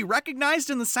Proclamation going to be recognized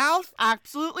in the South?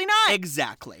 Absolutely not.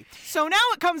 Exactly. So now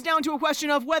it comes down to a question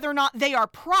of whether or not they are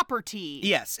property.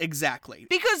 Yes, exactly.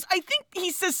 Because I think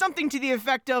he says something to the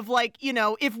effect of,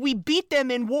 if we beat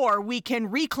them in war, we can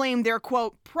reclaim their,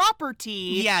 quote,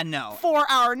 property for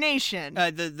our nation.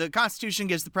 The Constitution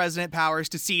gives the president powers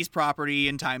to seize property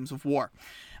in times of war.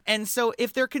 And so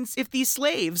if these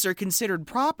slaves are considered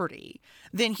property,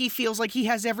 then he feels like he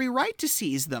has every right to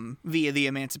seize them via the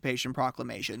Emancipation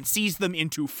Proclamation. Seize them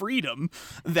into freedom,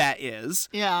 that is.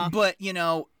 Yeah. But,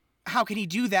 how can he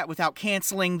do that without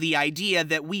canceling the idea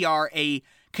that we are a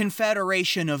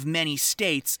confederation of many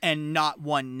states and not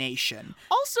one nation?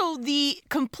 Also, the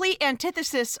complete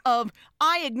antithesis of,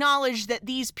 I acknowledge that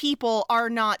these people are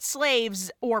not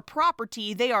slaves or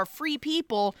property. They are free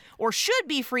people, or should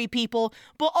be free people,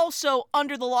 but also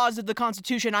under the laws of the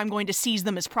Constitution, I'm going to seize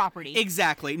them as property.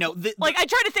 Exactly. No, I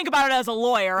try to think about it as a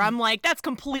lawyer. I'm like, that's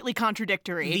completely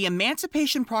contradictory. The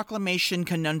Emancipation Proclamation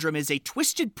conundrum is a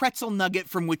twisted pretzel nugget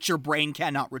from which your brain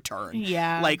cannot return.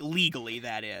 Yeah. Legally,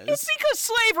 that is. It's because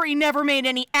slavery never made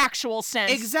any actual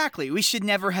sense. Exactly. We should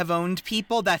never have owned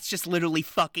people. That's just literally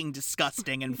fucking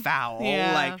disgusting and foul.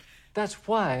 Yeah. That's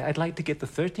why I'd like to get the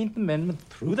 13th Amendment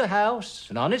through the House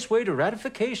and on its way to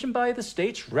ratification by the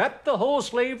states, wrap the whole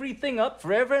slavery thing up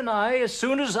forever and I as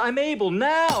soon as I'm able.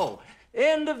 Now!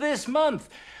 End of this month.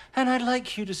 And I'd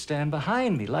like you to stand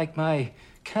behind me like my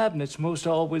cabinet's most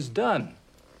always done.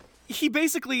 He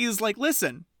basically is like,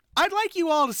 listen, I'd like you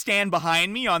all to stand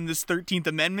behind me on this 13th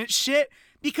Amendment shit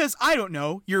because, I don't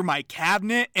know, you're my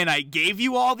cabinet and I gave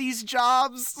you all these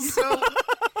jobs, so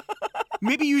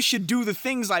maybe you should do the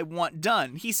things I want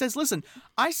done. He says, listen,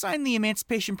 I signed the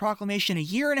Emancipation Proclamation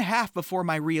 1.5 years before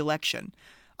my re-election.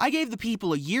 I gave the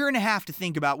people 1.5 years to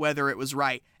think about whether it was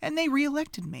right, and they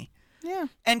re-elected me. Yeah.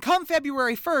 And come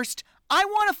February 1st, I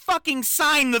want to fucking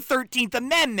sign the 13th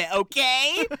Amendment,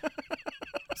 okay?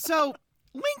 So,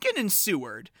 Lincoln and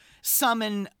Seward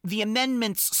summon the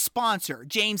amendment's sponsor,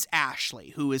 James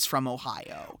Ashley, who is from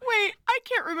Ohio. Wait, I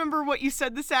can't remember what you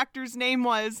said this actor's name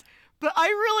was, but I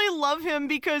really love him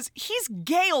because he's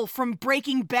Gale from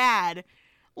Breaking Bad.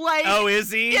 Oh,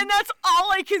 is he? And that's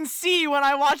all I can see when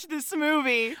I watch this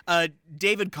movie.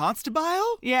 David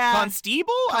Constable? Yeah.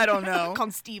 Constable? I don't know.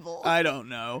 Constable. I don't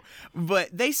know. But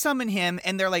they summon him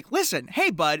and they're like, listen, hey,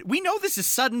 bud, we know this is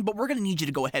sudden, but we're going to need you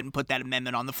to go ahead and put that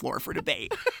amendment on the floor for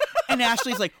debate. And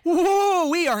Ashley's like, whoa,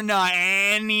 we are not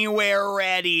anywhere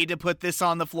ready to put this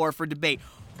on the floor for debate.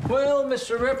 Well,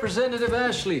 Mr. Representative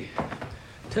Ashley,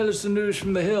 tell us the news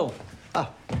from the Hill.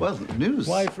 Well, news.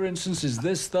 Why, for instance, is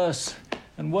this thus?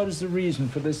 And what is the reason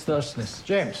for this thusness?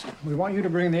 James, we want you to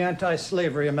bring the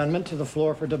anti-slavery amendment to the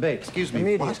floor for debate. Excuse me,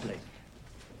 immediately.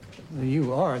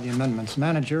 You are the amendment's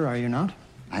manager, are you not?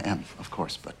 I am, of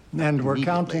course, but... And we're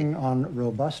counting on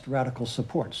robust radical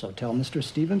support, so tell Mr.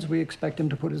 Stevens we expect him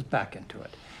to put his back into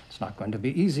it. It's not going to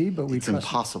be easy, but we trust... It's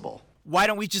impossible. Why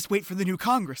don't we just wait for the new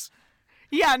Congress?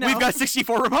 Yeah, no. We've got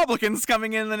 64 Republicans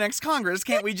coming in the next Congress.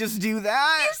 Can't we just do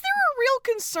that? Is there a real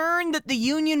concern that the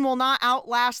Union will not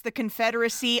outlast the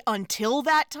Confederacy until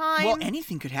that time? Well,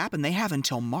 anything could happen. They have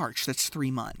until March. That's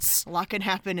 3 months. A lot can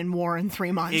happen in war in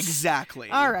 3 months. Exactly.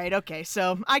 All right, okay,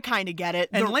 so I kind of get it.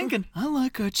 And Lincoln, I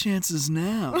like our chances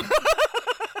now.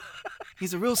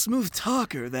 He's a real smooth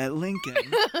talker, that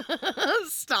Lincoln.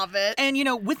 Stop it. And,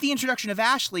 with the introduction of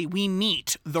Ashley, we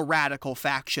meet the radical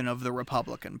faction of the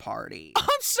Republican Party. I'm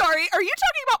sorry, are you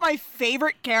talking about my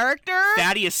favorite character?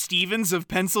 Thaddeus Stevens of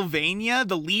Pennsylvania,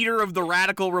 the leader of the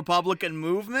radical Republican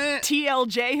movement.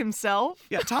 TLJ himself?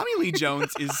 Yeah, Tommy Lee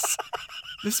Jones is...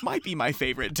 This might be my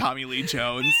favorite Tommy Lee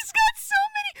Jones. He's got so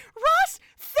many... Ross,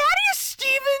 Thaddeus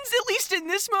Stevens, at least in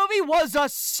this movie, was a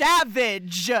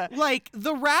savage.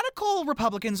 The radical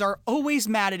Republicans are always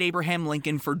mad at Abraham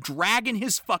Lincoln for dragging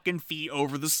his fucking feet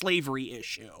over the slavery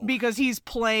issue. Because he's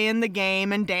playing the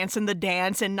game and dancing the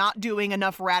dance and not doing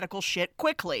enough radical shit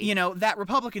quickly. That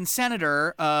Republican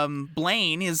senator,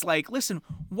 Blaine, is like, listen,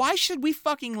 why should we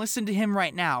fucking listen to him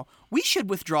right now? we should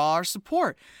withdraw our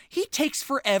support. He takes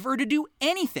forever to do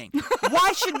anything.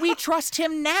 Why should we trust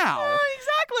him now?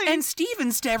 Exactly. And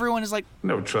Stevens to everyone is like,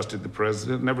 Never trusted the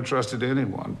president, never trusted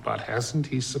anyone, but hasn't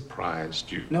he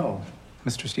surprised you? No,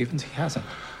 Mr. Stevens, he hasn't.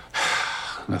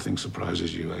 Nothing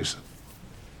surprises you, Asa.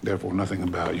 Therefore, nothing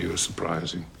about you is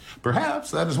surprising.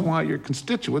 Perhaps that is why your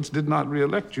constituents did not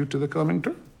re-elect you to the coming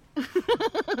term.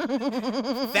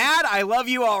 Thad, I love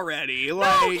you already.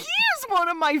 No, he is one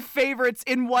of my favorites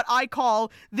in what I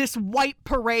call this white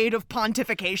parade of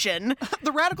pontification.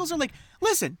 The radicals are like,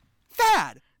 listen,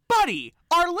 Thad, buddy,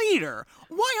 our leader,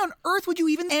 why on earth would you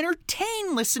even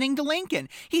entertain listening to Lincoln?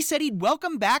 He said he'd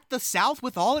welcome back the South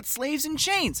with all its slaves in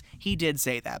chains. He did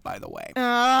say that, by the way.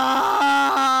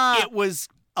 It was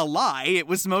a lie. It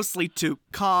was mostly to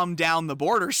calm down the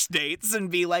border states and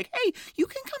be like, hey, you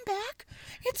can come back.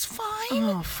 It's fine.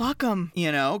 Oh, fuck him.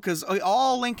 You know, because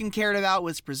all Lincoln cared about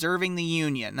was preserving the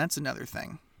Union. That's another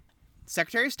thing.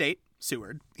 Secretary of State,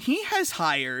 Seward, he has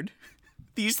hired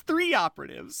these 3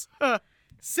 operatives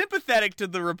sympathetic to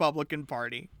the Republican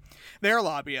Party. They're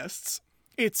lobbyists.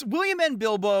 It's William N.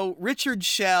 Bilbo, Richard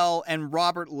Shell, and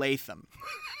Robert Latham.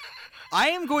 I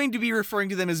am going to be referring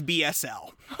to them as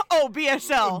BSL. Oh,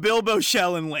 BSL. Bilbo,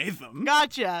 Shell, and Latham.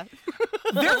 Gotcha.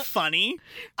 They're funny.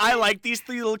 I like these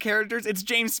 3 little characters. It's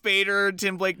James Spader,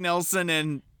 Tim Blake Nelson,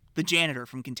 and the janitor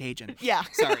from Contagion. Yeah.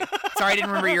 Sorry, I didn't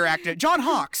remember your actor. John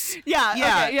Hawkes. Yeah.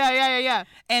 Okay. Yeah.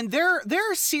 And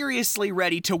they're seriously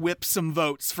ready to whip some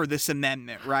votes for this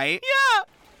amendment, right? Yeah.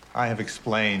 I have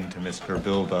explained to Mr.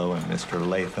 Bilbo and Mr.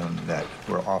 Latham that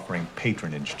we're offering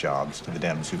patronage jobs to the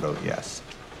Dems who vote yes.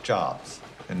 Jobs,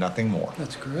 and nothing more.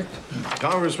 That's correct.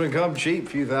 Congressman, come cheap.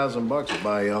 Few $1,000 to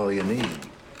buy you all you need.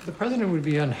 The president would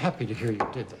be unhappy to hear you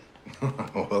did that.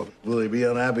 Well, will he be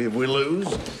unhappy if we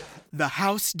lose? The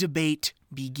House debate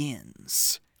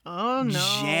begins. Oh,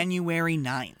 no. January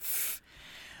 9th.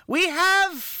 We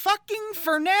have fucking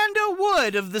Fernando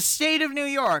Wood of the state of New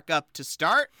York up to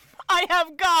start. I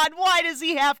have God. Why does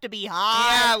he have to be hot?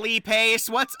 Yeah, Lee Pace,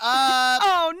 what's up?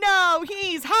 Oh, no,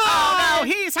 he's hot. Oh,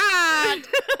 no, he's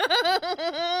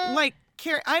hot. Like,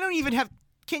 Carrie, I don't even have...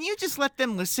 Can you just let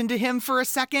them listen to him for a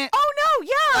second? Oh, no,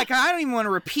 yeah. Like, I don't even want to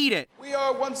repeat it. We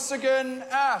are once again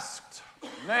asked,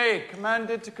 nay,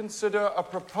 commanded to consider a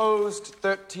proposed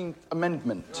 13th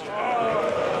Amendment.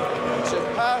 Which,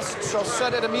 if passed, shall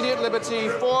set at immediate liberty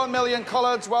 4 million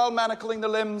coloreds while manacling the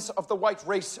limbs of the white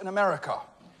race in America.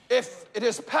 If it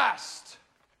is passed,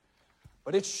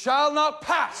 but it shall not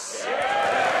pass.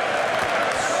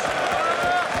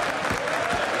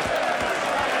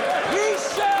 We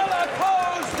shall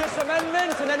oppose this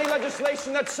amendment and any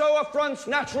legislation that so affronts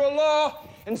natural law,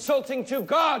 insulting to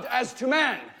God as to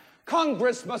man.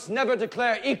 Congress must never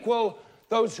declare equal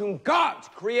those whom God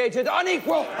created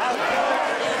unequal.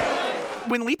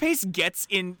 When Lee Pace gets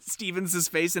in Stevens'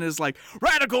 face and is like,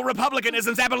 radical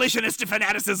republicanism's abolitionist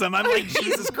fanaticism, I'm like,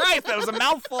 Jesus Christ, that was a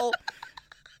mouthful.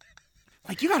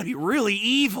 Like, you gotta be really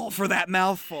evil for that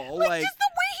mouthful. Like just the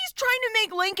way he's trying to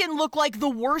make Lincoln look like the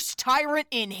worst tyrant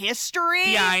in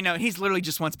history. Yeah, I know. He literally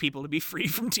just wants people to be free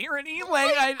from tyranny.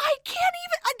 Like, I can't even...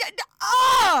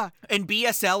 And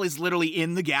BSL is literally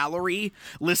in the gallery,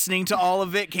 listening to all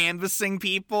of it, canvassing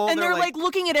people. And they're like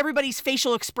looking at everybody's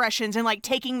facial expressions and like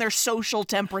taking their social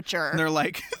temperature. And they're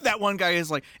like, that one guy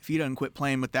is like, if he doesn't quit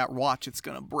playing with that watch, it's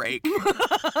gonna break.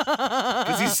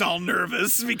 Because he's all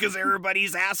nervous because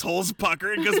everybody's assholes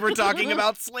puckered because we're talking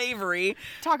about slavery.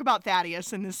 Talk about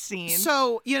Thaddeus in this scene.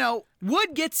 So, you know,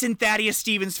 Wood gets in Thaddeus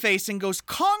Stevens' face and goes,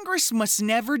 Congress must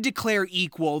never declare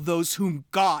equal those whom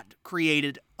God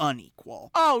created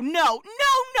unequal. Oh, no.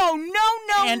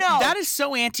 And that is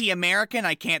so anti-American,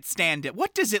 I can't stand it.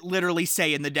 What does it literally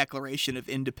say in the Declaration of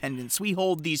Independence? We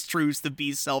hold these truths to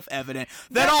be self-evident,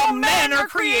 that all men are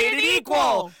created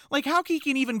equal. Like, how he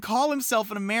can even call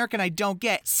himself an American, I don't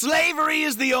get. Slavery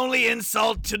is the only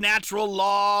insult to natural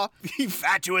law. You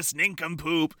fatuous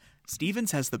nincompoop.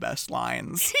 Stevens has the best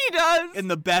lines. He does. And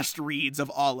the best reads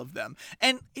of all of them.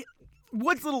 And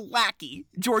Wood's little lackey,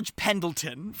 George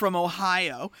Pendleton from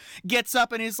Ohio, gets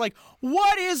up and is like,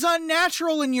 what is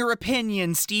unnatural in your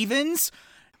opinion, Stevens?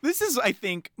 This is, I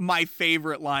think, my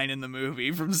favorite line in the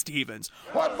movie from Stevens.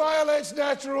 What violates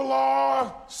natural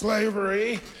law?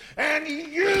 Slavery. And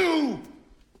you,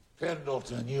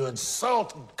 Pendleton, you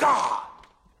insult God.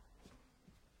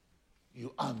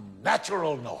 You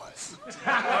unnatural noise.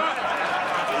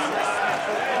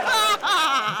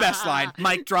 Best line.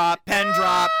 Mic drop, pen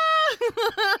drop.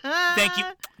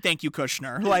 Thank you,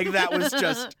 Kushner. Like, that was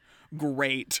just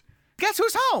great. Guess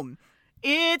who's home?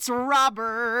 It's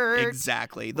Robert.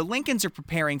 Exactly. The Lincolns are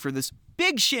preparing for this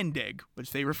big shindig,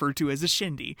 which they refer to as a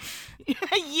shindy.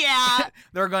 Yeah.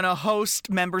 They're going to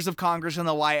host members of Congress in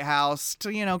the White House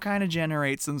to, kind of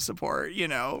generate some support,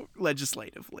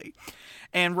 legislatively.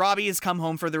 And Robbie has come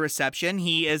home for the reception.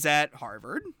 He is at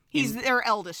Harvard. He's their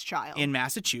eldest child. In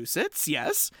Massachusetts,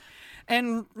 yes.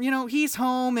 And, he's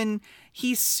home and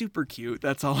he's super cute.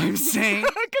 That's all I'm saying.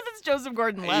 Because it's Joseph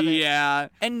Gordon-Levitt. Yeah.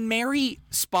 And Mary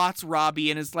spots Robbie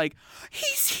and is like,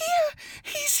 he's here.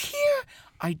 He's here.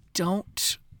 I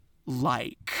don't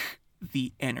like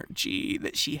the energy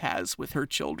that she has with her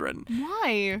children.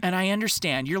 Why? And I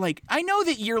understand. I know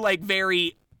that you're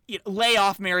very... lay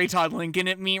off Mary Todd Lincoln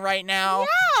at me right now.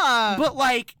 Yeah. But,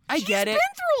 I get it. She's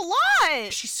been through a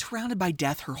lot. She's surrounded by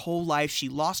death her whole life. She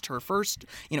lost her first,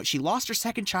 she lost her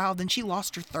second child, then she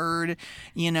lost her third.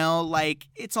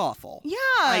 It's awful. Yeah.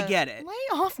 I get it.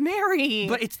 Lay off Mary.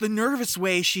 But it's the nervous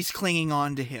way she's clinging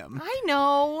on to him. I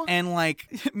know. And,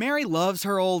 Mary loves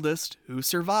her oldest, who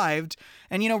survived.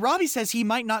 And, Robbie says he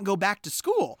might not go back to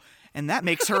school. And that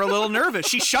makes her a little nervous.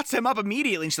 She shuts him up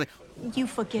immediately. And she's like, You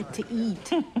forget to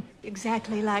eat.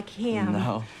 Exactly like him.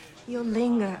 No. You'll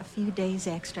linger a few days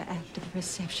extra after the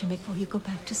reception before you go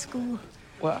back to school.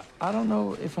 Well, I don't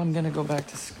know if I'm gonna go back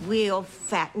to school. We'll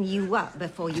fatten you up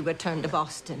before you return to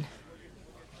Boston.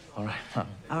 All right.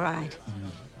 All right.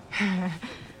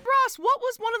 Ross, what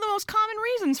was one of the most common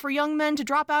reasons for young men to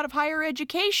drop out of higher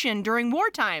education during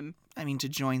wartime? to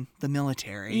join the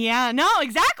military. Yeah, no,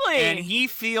 exactly. And he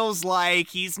feels like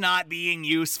he's not being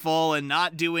useful and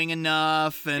not doing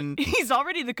enough. And he's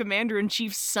already the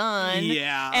commander-in-chief's son.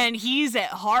 Yeah. And he's at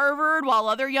Harvard while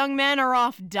other young men are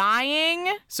off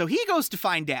dying. So he goes to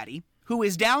find Daddy, who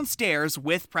is downstairs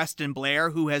with Preston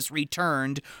Blair, who has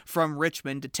returned from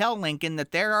Richmond to tell Lincoln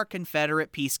that there are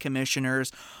Confederate peace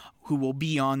commissioners who will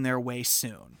be on their way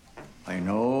soon. I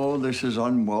know this is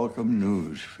unwelcome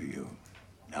news for you.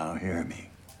 Now hear me.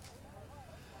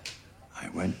 I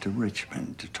went to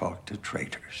Richmond to talk to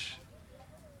traitors,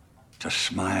 to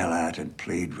smile at and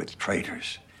plead with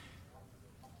traitors,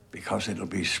 because it'll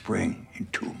be spring in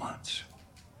 2 months.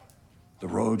 The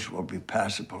roads will be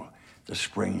passable. The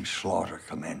spring slaughter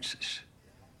commences.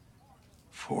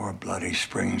 4 bloody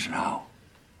springs now.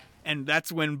 And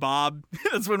that's when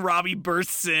Robbie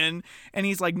bursts in, and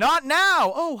he's like, "Not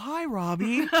now!" "Oh, hi,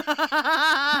 Robbie."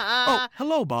 "Oh,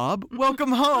 hello, Bob.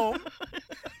 Welcome home."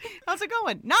 "How's it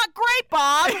going?" "Not great,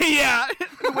 Bob." Yeah,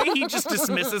 the way he just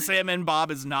dismisses him, and Bob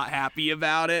is not happy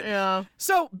about it. Yeah.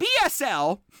 So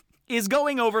BSL is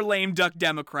going over lame duck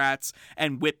Democrats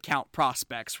and whip count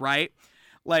prospects, right?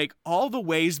 Like, all the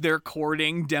ways they're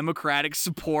courting Democratic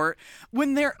support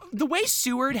when the way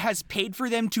Seward has paid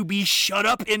for them to be shut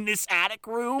up in this attic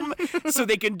room so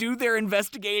they can do their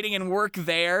investigating and work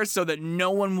there so that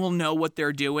no one will know what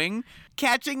they're doing.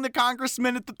 Catching the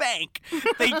congressman at the bank.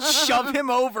 They shove him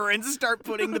over and start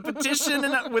putting the petition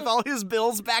with all his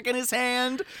bills back in his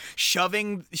hand,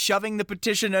 shoving the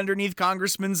petition underneath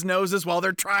congressmen's noses while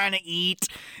they're trying to eat,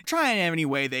 trying any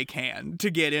way they can to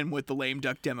get in with the lame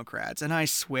duck Democrats. And I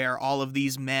swear, all of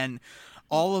these men,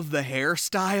 all of the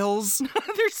hairstyles.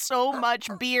 There's so much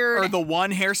beard. Or the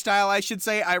one hairstyle, I should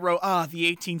say. I wrote,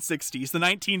 the 1860s, the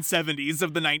 1970s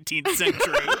of the 19th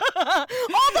century. All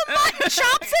the mutton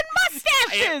chops and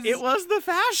mustaches. It was the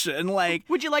fashion. Like,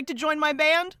 would you like to join my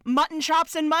band? Mutton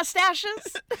chops and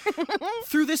mustaches?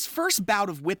 Through this first bout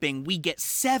of whipping, we get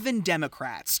 7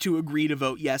 Democrats to agree to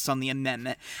vote yes on the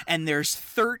amendment. And there's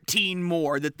 13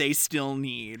 more that they still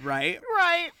need, right?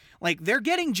 Right. Like, they're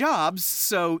getting jobs,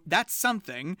 so that's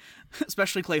something.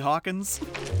 Especially Clay Hawkins.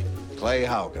 Clay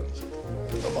Hawkins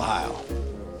of Ohio.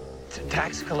 It's a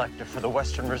tax collector for the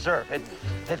Western Reserve.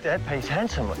 That pays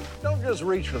handsomely. Don't just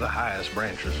reach for the highest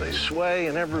branches. They sway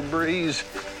in every breeze.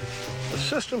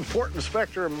 Assistant Port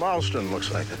Inspector in Boston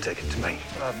looks like the ticket to me.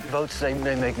 Votes, they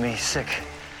make me sick.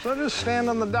 So just stand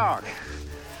on the dock.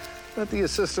 Let the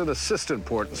assistant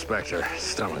Port Inspector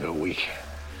stomach a week.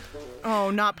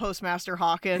 Oh, not Postmaster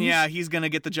Hawkins. Yeah, he's going to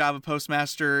get the job of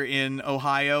postmaster in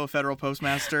Ohio, a federal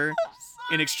postmaster,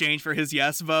 in exchange for his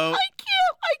yes vote.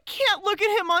 I can't look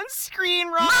at him on screen,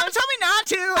 Ron. Mom told me not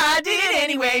to. I did it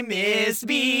anyway,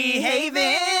 misbehaving.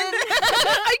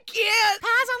 I can't.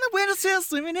 Eyes on the windowsill,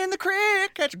 swimming in the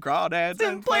creek, catching crawdads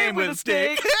and playing with a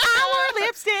stick. I wore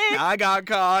lipstick. I got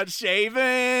caught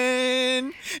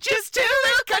shaving. Just 2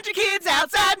 little country kids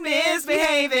outside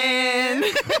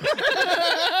misbehaving.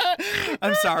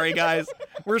 I'm sorry, guys.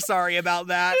 We're sorry about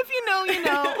that. If you know, you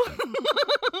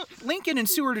know. Lincoln and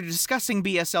Seward are discussing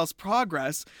BSL's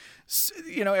progress.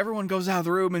 Everyone goes out of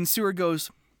the room, and Seward goes,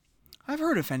 "I've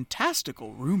heard a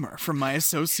fantastical rumor from my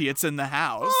associates in the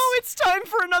House." Oh, it's time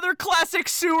for another classic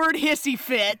Seward hissy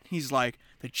fit. He's like,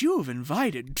 that you have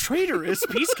invited traitorous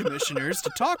peace commissioners to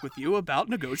talk with you about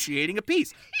negotiating a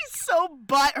peace. He's so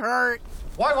butthurt.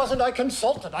 Why wasn't I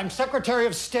consulted? I'm Secretary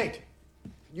of State.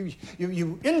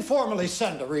 You informally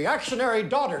send a reactionary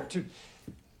daughter to...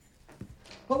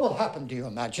 What will happen, do you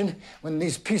imagine, when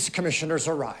these peace commissioners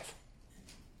arrive?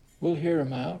 We'll hear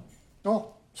him out.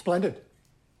 Oh, splendid.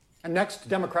 And next,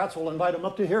 Democrats will invite him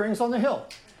up to hearings on the Hill.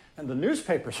 And the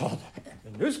newspapers, the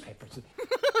newspapers.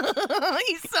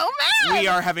 He's so mad. We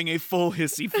are having a full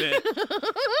hissy fit.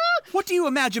 What do you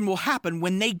imagine will happen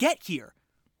when they get here?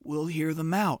 We'll hear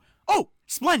them out. Oh,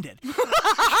 splendid. And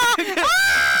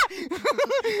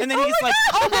then he's like,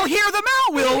 oh, we'll hear them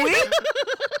out, will we?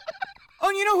 Oh,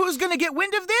 you know who's going to get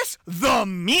wind of this? The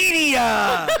media!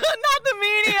 Not the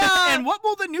media! And what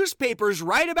will the newspapers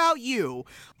write about you?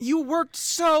 You worked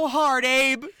so hard,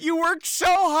 Abe. You worked so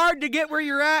hard to get where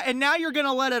you're at, and now you're going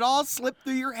to let it all slip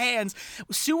through your hands.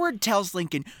 Seward tells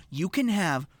Lincoln, you can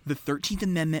have the 13th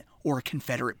Amendment or a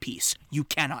Confederate peace. You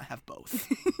cannot have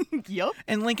both. Yup.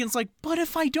 And Lincoln's like, but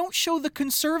if I don't show the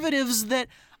conservatives that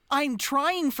I'm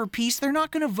trying for peace, they're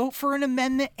not going to vote for an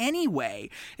amendment anyway.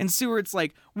 And Seward's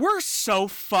like, we're so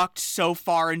fucked so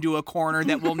far into a corner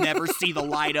that we'll never see the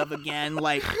light of again.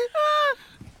 Like,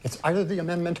 It's either the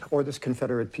amendment or this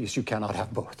Confederate peace. You cannot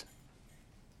have both.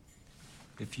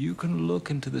 If you can look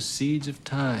into the seeds of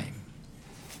time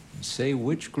and say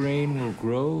which grain will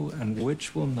grow and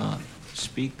which will not,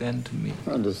 speak then to me.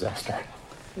 A disaster.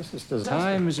 This is disaster.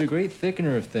 Time is a great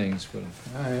thickener of things, Will.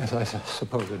 Yes, I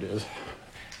suppose it is.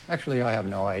 Actually, I have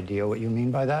no idea what you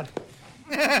mean by that.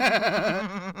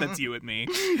 that's you and me.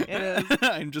 It is.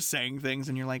 I'm just saying things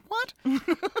and you're like, what?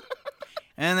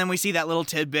 And then we see that little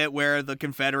tidbit where the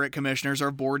Confederate commissioners are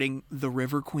boarding the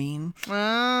River Queen.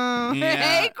 Oh, Yeah.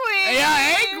 hey, Queen! Yeah,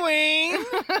 hey, Queen!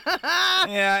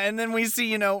 Yeah, and then we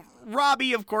see,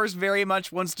 Robbie, of course, very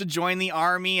much wants to join the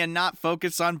army and not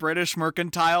focus on British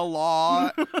mercantile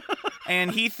law.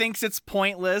 And he thinks it's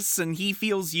pointless and he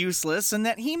feels useless and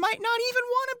that he might not even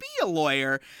want to be a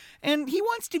lawyer. And he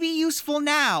wants to be useful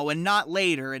now and not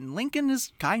later. And Lincoln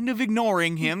is kind of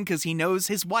ignoring him because he knows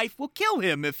his wife will kill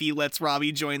him if he lets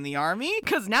Robbie join the army.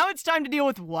 Because now it's time to deal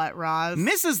with what, Roz?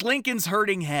 Mrs. Lincoln's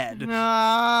hurting head.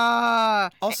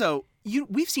 Also,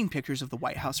 we've seen pictures of the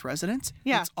White House residence.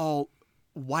 Yeah. It's all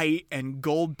white and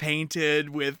gold painted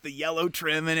with the yellow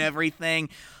trim and everything.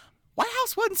 White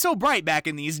House wasn't so bright back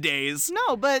in these days.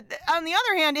 No, but on the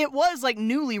other hand, it was like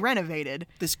newly renovated.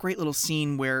 This great little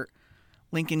scene where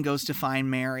Lincoln goes to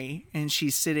find Mary and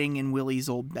she's sitting in Willie's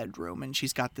old bedroom and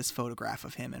she's got this photograph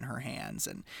of him in her hands.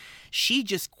 And she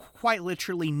just quite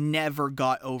literally never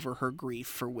got over her grief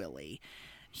for Willie.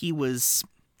 He was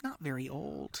not very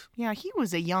old. Yeah, he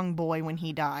was a young boy when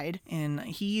he died. And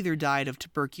he either died of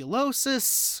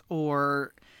tuberculosis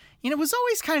or... it was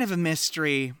always kind of a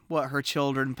mystery what her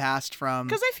children passed from.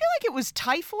 Because I feel like it was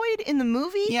typhoid in the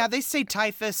movie. Yeah, they say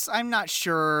typhus. I'm not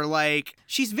sure.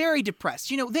 She's very depressed.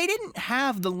 They didn't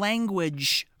have the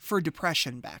language for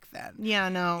depression back then. Yeah,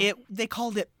 no. They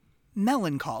called it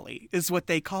melancholy is what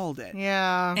they called it.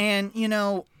 Yeah. And,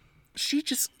 she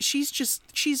can't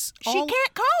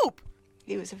cope.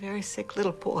 He was a very sick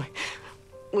little boy.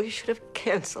 We should have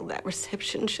canceled that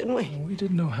reception, shouldn't we? We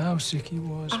didn't know how sick he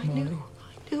was, Molly.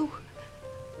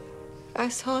 I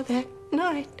saw that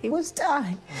night. He was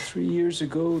dying. 3 years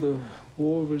ago, the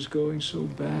war was going so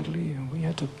badly, and we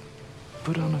had to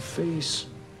put on a face.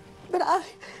 But I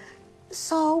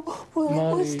saw when he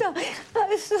was dying.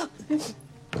 I saw it.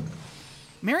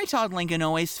 Mary Todd Lincoln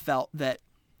always felt that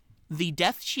the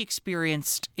death she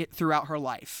experienced throughout her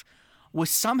life was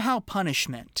somehow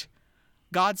punishment,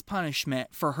 God's punishment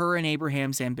for her and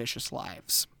Abraham's ambitious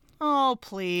lives. Oh,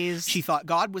 please. She thought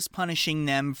God was punishing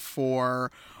them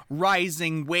for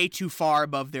rising way too far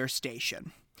above their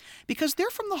station. Because they're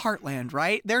from the heartland,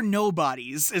 right? They're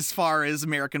nobodies as far as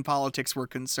American politics were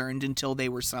concerned until they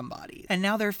were somebody. And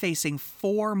now they're facing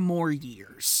 4 more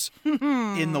years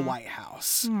in the White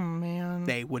House. Oh, man.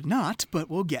 They would not, but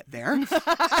we'll get there.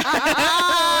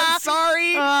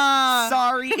 Sorry.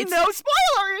 Sorry. No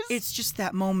spoilers. It's just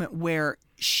that moment where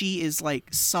she is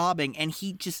sobbing and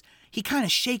he kind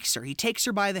of shakes her. He takes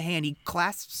her by the hand. He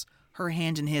clasps her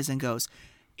hand in his and goes,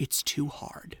 "It's too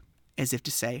hard." As if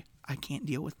to say, I can't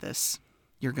deal with this.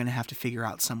 You're going to have to figure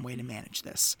out some way to manage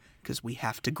this because we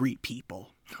have to greet people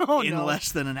in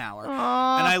less than an hour. And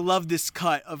I love this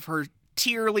cut of her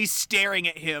tearily staring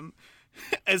at him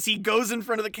as he goes in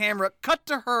front of the camera. Cut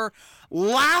to her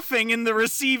laughing in the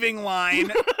receiving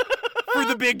line for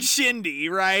the big shindy,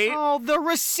 right? Oh, the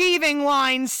receiving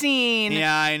line scene.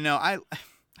 Yeah, I know. I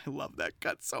love that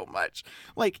cut so much.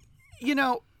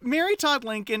 Mary Todd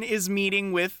Lincoln is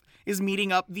meeting with is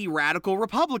meeting up the radical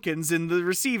Republicans in the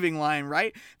receiving line,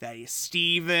 right? Thaddeus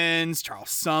Stevens, Charles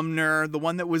Sumner, the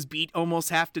one that was beat almost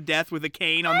half to death with a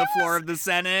cane on the floor of the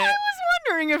Senate. I was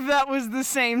wondering if that was the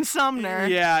same Sumner.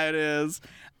 Yeah, it is.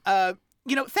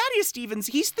 Thaddeus Stevens,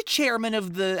 he's the chairman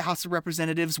of the House of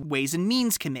Representatives Ways and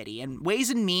Means Committee, and Ways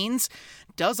and Means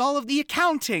does all of the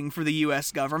accounting for the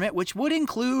U.S. government, which would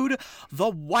include the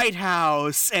White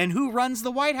House. And who runs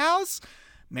the White House?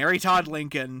 Mary Todd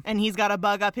Lincoln. And he's got to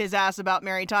bug up his ass about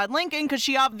Mary Todd Lincoln because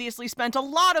she obviously spent a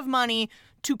lot of money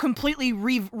to completely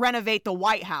renovate the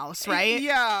White House, right?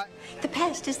 Yeah. The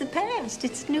past is the past.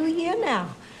 It's New Year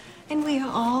now. And we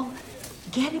are all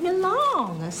getting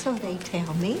along, so they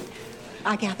tell me.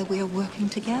 I gather we are working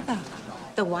together.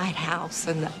 The White House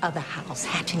and the other house,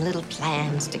 hatching little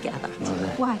plans together. Mother,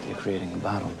 What? you're creating a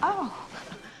battle. Oh.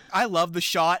 I love the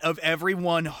shot of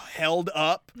everyone held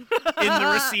up in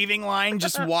the receiving line,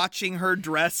 just watching her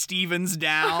dress Stevens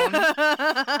down.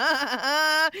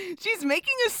 She's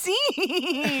making a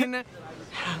scene.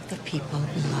 How the people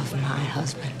love my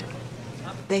husband.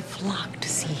 They flock to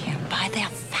see him by their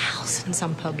thousands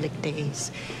on public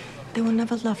days. They will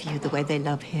never love you the way they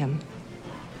love him.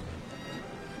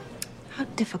 How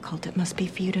difficult it must be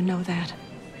for you to know that.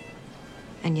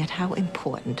 And yet how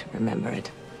important to remember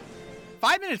it.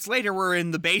 5 minutes later, we're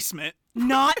in the basement.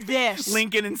 Not this.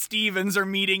 Lincoln and Stevens are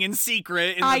meeting in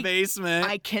secret in the basement.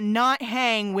 I cannot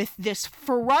hang with this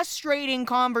frustrating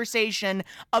conversation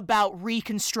about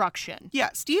Reconstruction. Yeah,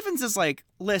 Stevens is like,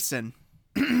 listen,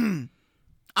 I'm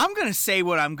going to say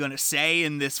what I'm going to say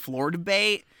in this floor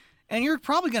debate, and you're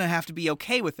probably going to have to be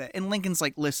okay with it. And Lincoln's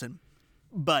like, listen,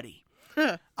 buddy,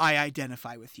 I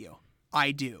identify with you.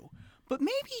 I do. But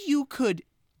maybe you could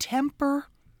temper,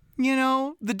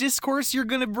 the discourse you're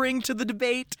going to bring to the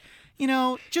debate.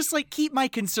 Just like keep my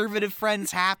conservative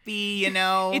friends happy,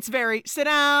 It's very, sit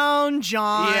down,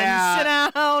 John. Yeah.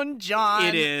 Sit down, John.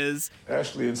 It is.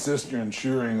 Ashley insists you're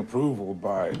ensuring approval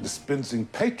by dispensing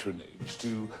patronage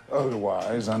to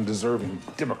otherwise undeserving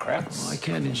Democrats. Well, I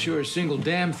can't ensure a single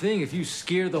damn thing if you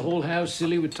scare the whole house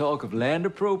silly with talk of land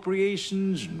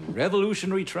appropriations and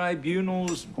revolutionary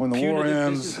tribunals. When the war punitive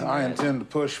ends, this and I that. intend to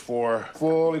push for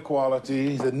full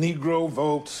equality, the Negro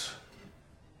vote,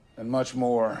 and much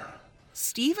more.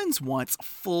 Stevens wants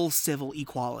full civil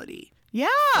equality. Yeah.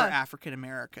 For African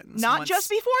Americans. Not just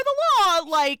before the law,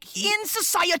 like in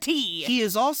society. He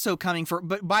is also coming for,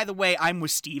 but by the way, I'm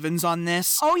with Stevens on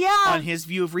this. Oh, yeah. On his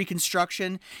view of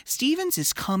Reconstruction. Stevens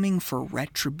is coming for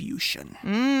retribution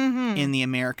in the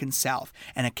American South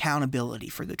and accountability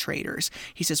for the traders.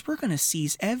 He says, we're going to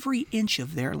seize every inch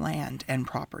of their land and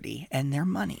property and their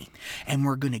money, and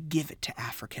we're going to give it to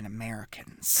African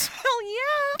Americans. Hell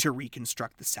yeah. To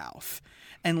reconstruct the South.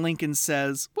 And Lincoln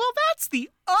says, well, that's the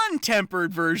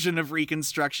untempered version of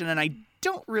Reconstruction, and I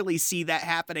don't really see that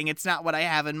happening. It's not what I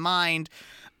have in mind.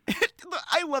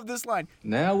 I love this line.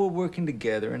 Now we're working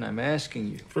together, and I'm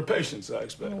asking you. For patience, I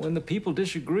expect. When the people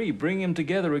disagree, bringing them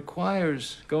together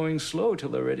requires going slow till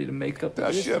they're ready to make up the Now,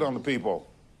 difference. shit on the people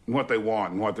and what they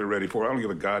want and what they're ready for. I don't give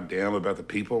a goddamn about the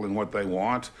people and what they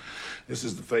want. This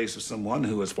is the face of someone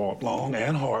who has fought long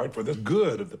and hard for the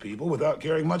good of the people without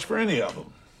caring much for any of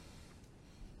them.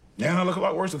 And I look a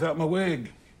lot worse without my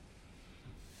wig.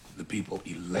 The people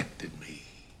elected me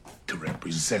to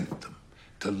represent them,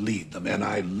 to lead them, and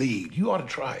I lead. You ought to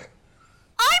try it.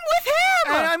 I'm with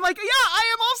him! And I'm like, yeah,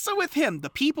 I am also with him. The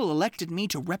people elected me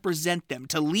to represent them,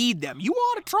 to lead them. You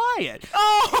ought to try it.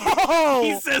 Oh!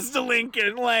 He says to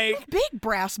Lincoln, like... Big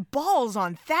brass balls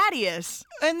on Thaddeus.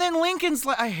 And then Lincoln's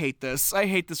like, I hate this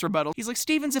rebuttal. He's like,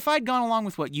 Stevens, if I'd gone along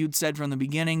with what you'd said from the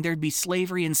beginning, there'd be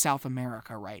slavery in South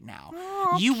America right now.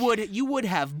 Oh. You would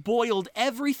have boiled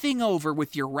everything over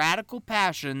with your radical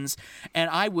passions, and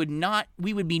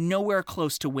we would be nowhere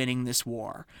close to winning this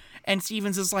war. And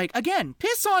Stevens is like, again,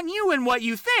 piss on you and what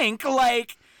you think.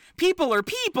 Like, people are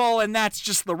people, and that's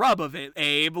just the rub of it,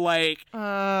 Abe. Like,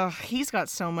 he's got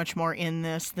so much more in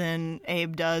this than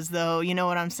Abe does, though. You know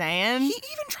what I'm saying? He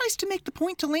even tries to make the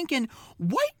point to Lincoln,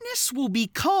 whiteness will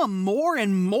become more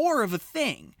and more of a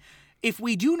thing if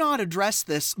we do not address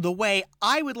this the way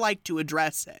I would like to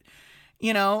address it.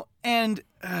 And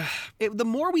the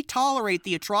more we tolerate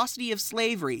the atrocity of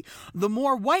slavery, the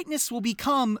more whiteness will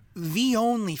become the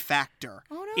only factor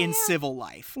in civil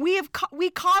life. We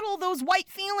coddle those white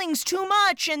feelings too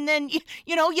much, and then,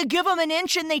 you give them an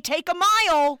inch and they take a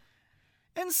mile.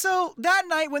 And so that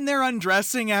night when they're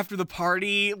undressing after the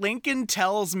party, Lincoln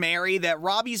tells Mary that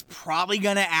Robbie's probably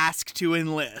going to ask to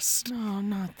enlist. No,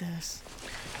 not this.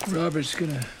 Robert's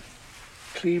gonna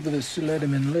plead with us to let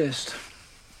him enlist.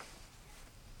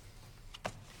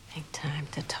 Take time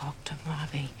to talk to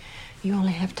Robbie. You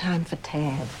only have time for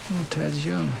Tad. Oh, Tad's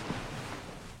young.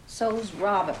 So's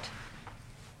Robert.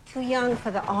 Too young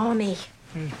for the army.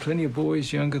 There's plenty of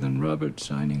boys younger than Robert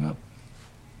signing up.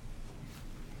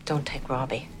 Don't take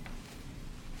Robbie.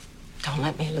 Don't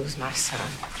let me lose my son.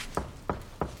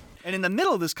 And in the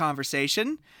middle of this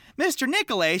conversation, Mr.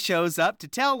 Nicolay shows up to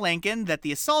tell Lincoln that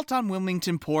the assault on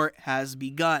Wilmington Port has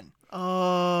begun.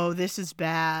 Oh, this is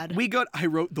bad. I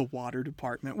wrote the water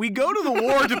department. We go to the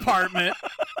war department,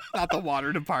 not the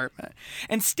water department.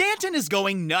 And Stanton is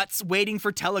going nuts, waiting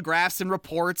for telegraphs and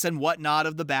reports and whatnot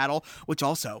of the battle, which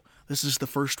also, this is the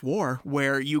first war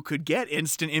where you could get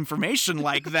instant information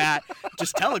like that,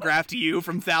 just telegraphed to you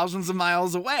from thousands of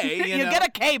miles away. You get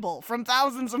a cable from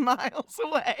thousands of miles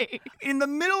away. In the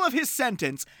middle of his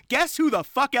sentence, guess who the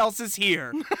fuck else is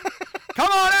here? Come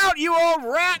on out, you old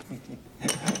rat!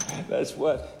 That's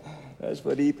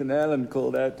what Ethan Allen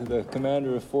called out to the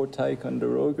commander of Fort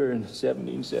Ticonderoga in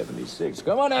 1776.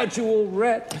 Come on out, you old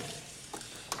rat.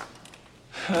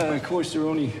 Of course, there are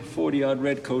only 40-odd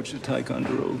redcoats at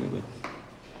Ticonderoga,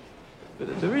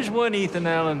 but there is one Ethan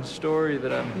Allen story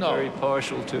that I'm very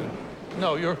partial to.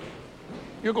 No, you're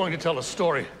going to tell a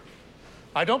story.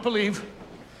 I don't believe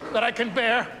that I can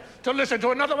bear to listen to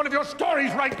another one of your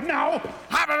stories right now.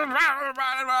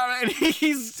 And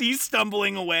he's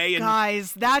stumbling away. And...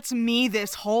 Guys, that's me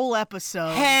this whole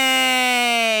episode.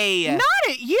 Hey! Not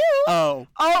at you. Oh.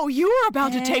 Oh, you were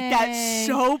about to take that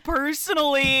so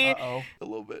personally. Uh-oh. A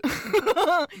little bit.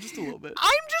 Just a little bit.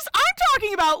 I'm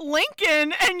talking about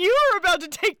Lincoln, and you were about to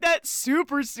take that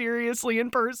super seriously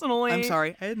and personally. I'm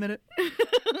sorry. I admit it.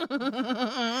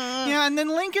 Yeah, and then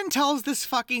Lincoln tells this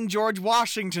fucking George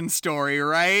Washington story,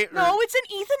 right? No, it's an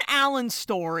Ethan Allen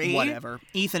story. Whatever.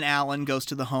 Ethan Allen goes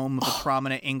to the home of a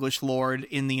prominent English lord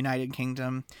in the United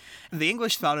Kingdom. The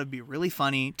English thought it would be really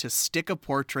funny to stick a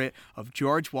portrait of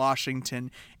George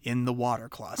Washington in the water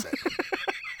closet.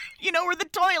 You know where the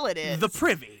toilet is. The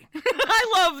privy.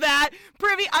 I love that.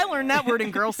 Privy. I learned that word in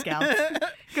Girl Scouts.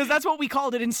 Because that's what we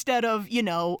called it instead of,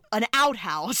 an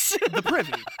outhouse. The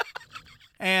privy.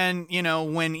 And,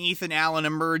 when Ethan Allen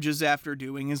emerges after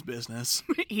doing his business.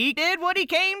 He did what he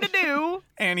came to do.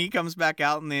 And he comes back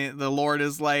out and the Lord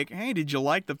is like, hey, did you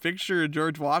like the picture of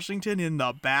George Washington in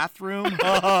the bathroom?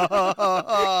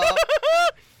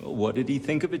 Well, what did he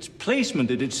think of its placement?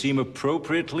 Did it seem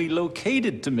appropriately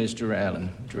located to Mr.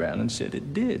 Allen? Mr. Allen said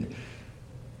it did.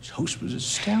 His host was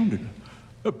astounded.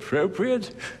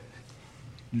 Appropriate?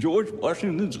 George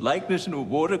Washington's likeness in a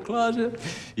water closet?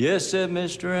 Yes, said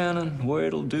Mr. Allen, where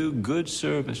it'll do good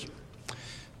service.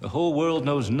 The whole world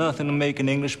knows nothing to make an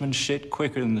Englishman shit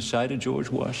quicker than the sight of George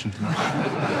Washington.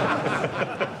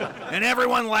 And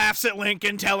everyone laughs at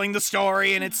Lincoln telling the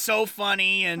story, and it's so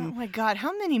funny. And oh my God,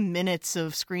 how many minutes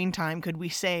of screen time could we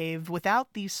save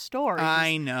without these stories?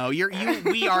 I know.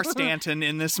 We are Stanton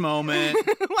in this moment.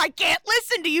 I can't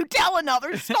listen to you tell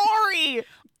another story.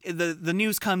 The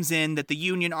news comes in that the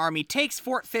Union Army takes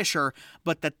Fort Fisher,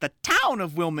 but that the town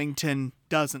of Wilmington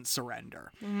doesn't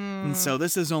surrender. And so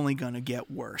this is only going to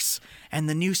get worse. And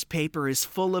the newspaper is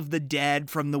full of the dead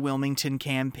from the Wilmington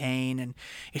campaign, and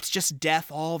it's just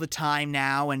death all the time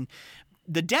now. And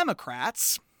the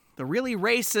Democrats, the really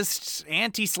racist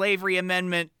anti-slavery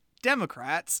amendment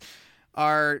Democrats,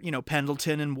 are,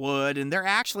 Pendleton and Wood, and they're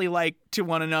actually like to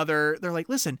one another, they're like,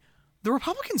 listen, the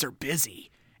Republicans are busy.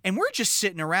 And we're just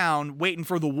sitting around waiting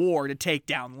for the war to take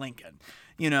down Lincoln.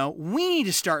 We need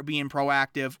to start being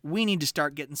proactive. We need to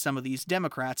start getting some of these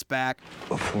Democrats back.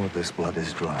 Before this blood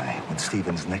is dry, when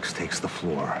Stevens next takes the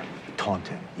floor, taunt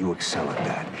him. You excel at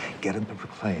that. Get him to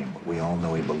proclaim what we all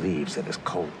know he believes in his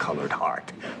cold-colored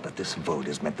heart. That this vote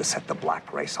is meant to set the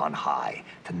black race on high,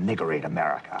 to niggerate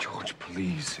America. George,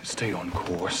 please, stay on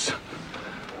course.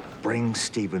 Bring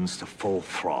Stevens to full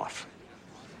froth.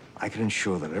 I can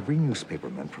ensure that every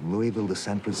newspaperman from Louisville to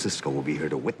San Francisco will be here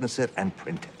to witness it and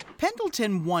print it.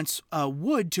 Pendleton wants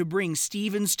Wood to bring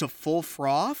Stevens to full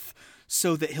froth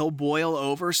so that he'll boil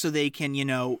over so they can,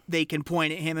 they can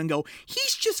point at him and go,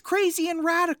 he's just crazy and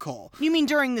radical. You mean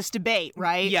during this debate,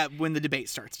 right? Yeah, when the debate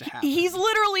starts to happen. He's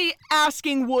literally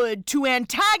asking Wood to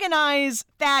antagonize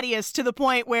Thaddeus to the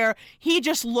point where he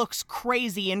just looks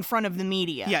crazy in front of the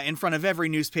media. Yeah, in front of every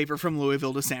newspaper from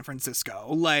Louisville to San Francisco.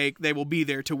 Like, they will be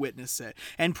there to witness it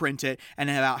and print it and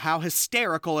about how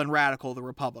hysterical and radical the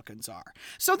Republicans are.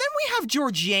 So then we have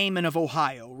George Yeaman of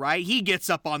Ohio, right? He gets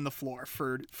up on the floor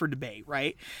for debate. rally,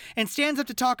 right? And stands up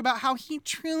to talk about how he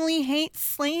truly hates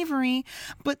slavery,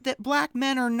 but that black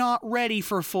men are not ready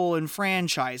for full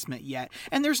enfranchisement yet,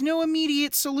 and there's no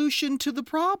immediate solution to the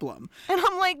problem. And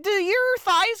I'm like, do your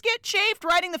thighs get chafed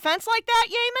riding the fence like that,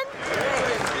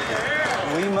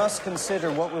 Yeaman? We must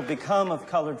consider what will become of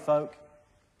colored folk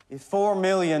if 4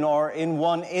 million are in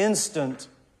one instant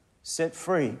set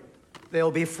free.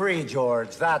 They'll be free,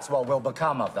 George. That's what will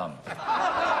become of them.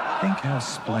 Think how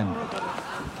splendid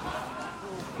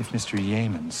if Mr.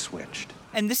 Yeaman switched.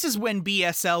 And this is when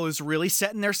BSL is really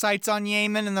setting their sights on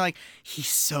Yeaman, and they're like, he's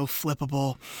so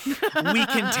flippable. We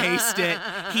can taste it.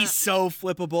 He's so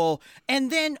flippable.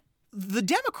 And then the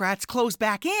Democrats close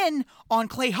back in on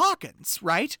Clay Hawkins,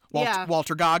 right? Yeah.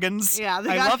 Walter Goggins. Yeah,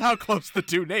 I love how close the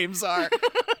two names are.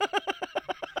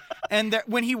 And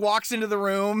when he walks into the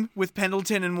room with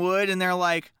Pendleton and Wood, and they're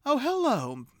like, oh,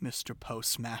 hello, Mr.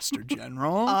 Postmaster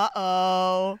General.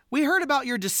 Uh-oh. We heard about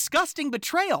your disgusting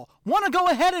betrayal. Want to go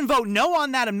ahead and vote no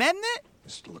on that amendment?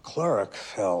 Mr. Leclerc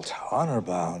felt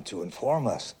honor-bound to inform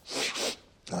us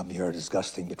of your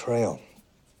disgusting betrayal.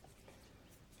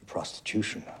 Your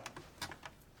prostitution.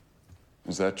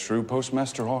 Is that true,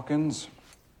 Postmaster Hawkins?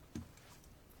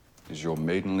 Is your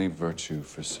maidenly virtue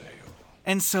for sale?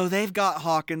 And so they've got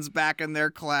Hawkins back in their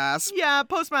class. Yeah,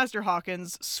 Postmaster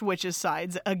Hawkins switches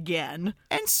sides again.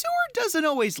 And Seward doesn't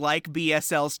always like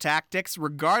BSL's tactics,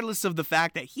 regardless of the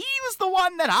fact that he was the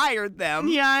one that hired them.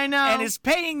 Yeah, I know. And is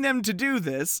paying them to do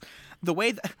this. The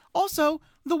way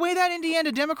that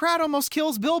Indiana Democrat almost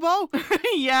kills Bilbo.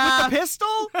 Yeah. With the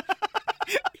pistol.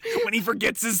 When he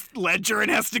forgets his ledger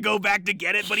and has to go back to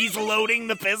get it, but he's loading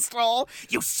the pistol.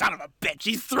 You son of a bitch.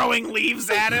 He's throwing leaves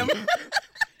at him.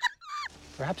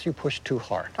 Perhaps you pushed too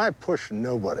hard. I push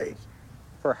nobody.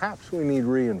 Perhaps we need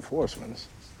reinforcements.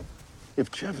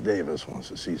 If Jeff Davis wants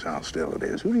to cease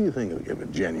hostilities, who do you think will give a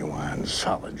genuine,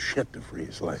 solid shit to free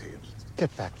slaves?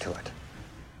 Get back to it.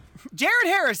 Jared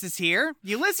Harris is here.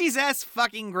 Ulysses S.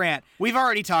 fucking Grant. We've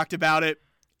already talked about it.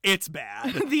 It's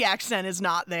bad. The accent is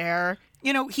not there.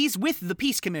 You know, he's with the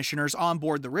peace commissioners on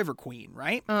board the River Queen,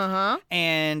 right? Uh-huh.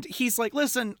 And he's like,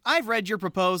 listen, I've read your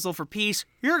proposal for peace.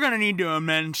 You're going to need to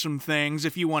amend some things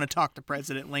if you want to talk to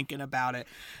President Lincoln about it.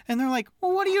 And they're like,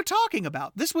 well, what are you talking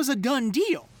about? This was a done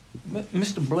deal.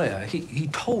 Mr. Blair, he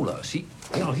told us. He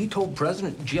told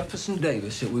President Jefferson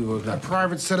Davis that we were A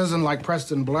private citizen like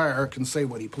Preston Blair can say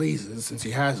what he pleases since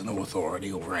he has no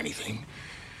authority over anything.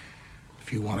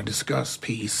 If you want to discuss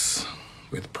peace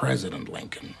with President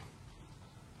Lincoln,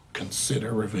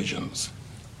 consider revisions.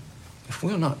 If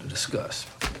we're not to discuss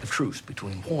the truce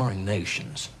between warring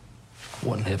nations,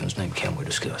 what in heaven's name can we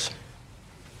discuss?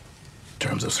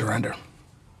 Terms of surrender.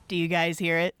 Do you guys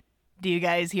hear it? Do you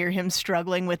guys hear him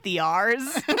struggling with the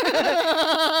R's?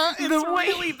 It's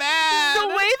really bad. The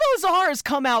way those R's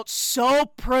come out so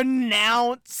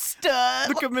pronounced.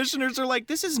 The commissioners are like,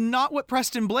 this is not what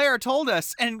Preston Blair told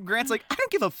us. And Grant's like, I don't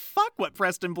give a fuck what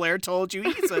Preston Blair told you.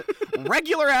 He's a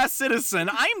regular-ass citizen.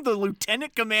 I'm the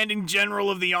lieutenant commanding general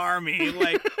of the Army.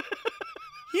 Like,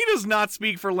 he does not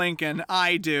speak for Lincoln.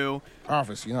 I do.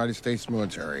 Office, United States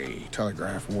Military,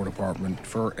 Telegraph, War Department,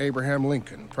 for Abraham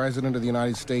Lincoln, President of the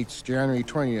United States, January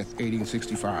 20th,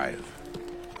 1865.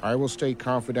 I will state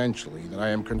confidentially that I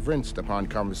am convinced upon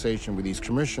conversation with these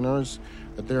commissioners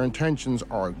that their intentions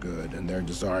are good and their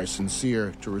desire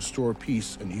sincere to restore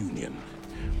peace and union.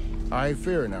 I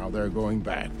fear now they're going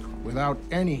back without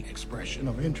any expression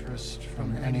of interest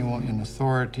From anyone in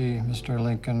authority, Mr.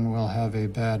 Lincoln will have a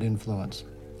bad influence.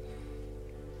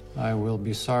 I will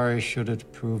be sorry should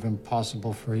it prove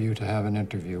impossible for you to have an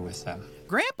interview with them.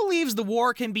 Grant believes the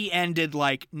war can be ended,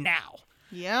 like, now.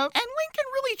 Yep. And Lincoln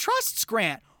really trusts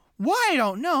Grant. Why, I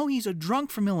don't know. He's a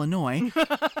drunk from Illinois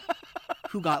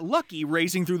who got lucky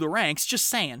racing through the ranks, just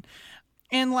saying.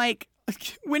 And, like,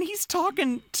 when he's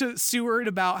talking to Seward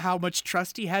about how much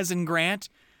trust he has in Grant,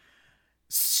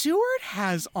 Seward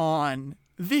has on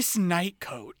this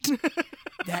nightcoat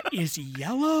that is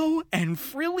yellow and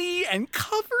frilly and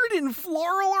covered in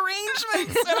floral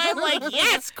arrangements. And I'm like,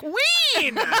 yes,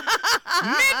 queen!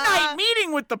 Midnight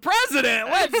meeting with the president.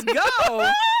 Let's go.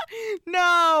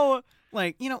 No.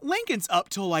 Like, you know, Lincoln's up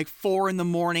till like 4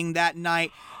 a.m. that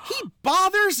night. He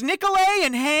bothers Nicolay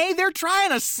and Hay. They're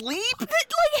trying to sleep. Like,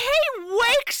 Hay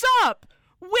wakes up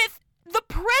with the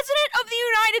President of the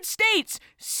United States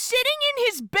sitting in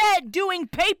his bed doing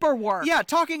paperwork. Yeah,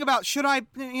 talking about should I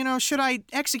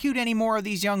execute any more of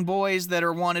these young boys that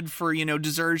are wanted for,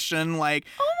 desertion? Like,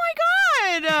 oh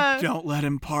my God. Don't let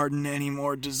him pardon any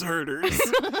more deserters,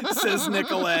 says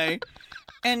Nicolay.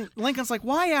 And Lincoln's like,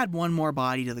 why add one more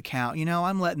body to the count?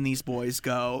 I'm letting these boys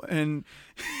go. And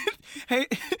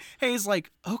Hayes like,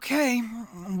 okay,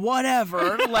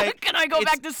 whatever. Like, Can I go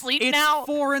back to sleep now? It's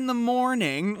 4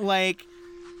 a.m. Like,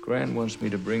 Grant wants me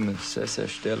to bring the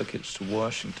Secesh delegates to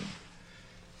Washington.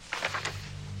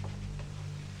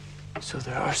 So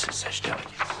there are Secesh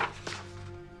delegates.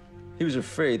 He was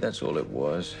afraid, that's all it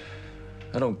was.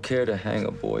 I don't care to hang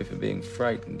a boy for being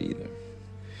frightened either.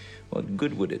 What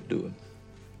good would it do him?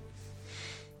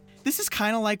 this is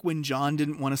kind of like when John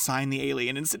didn't want to sign the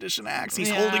Alien and Sedition Acts. He's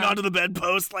holding onto the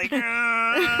bedpost like...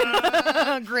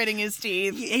 gritting his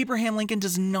teeth. Abraham Lincoln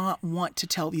does not want to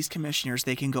tell these commissioners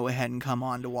they can go ahead and come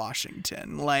on to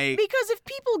Washington. Because if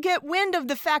people get wind of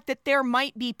the fact that there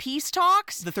might be peace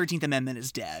talks... The 13th Amendment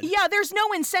is dead. Yeah, there's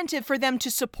no incentive for them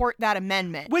to support that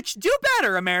amendment. Which, do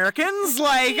better, Americans.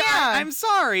 I'm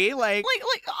sorry. Like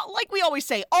we always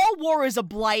say, all war is a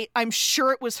blight. I'm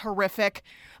sure it was horrific.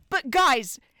 But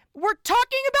guys... we're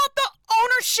talking about the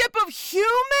ownership of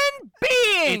human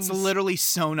beings! It's literally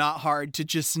so not hard to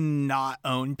just not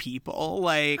own people.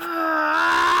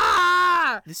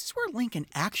 This is where Lincoln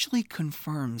actually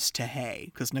confirms to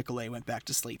Hay, because Nicolay went back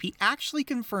to sleep, he actually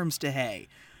confirms to Hay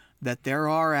that there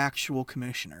are actual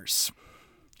commissioners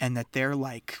and that they're,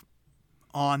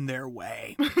 on their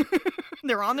way.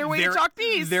 They're on their way to talk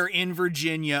peace. They're in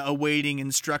Virginia awaiting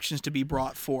instructions to be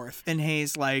brought forth. And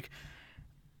Hay's like...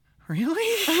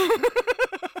 really?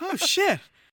 Oh, shit.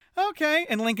 Okay.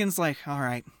 And Lincoln's like, all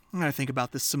right, I'm going to think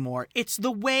about this some more. It's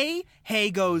the way Hay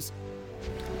goes,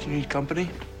 do you need company?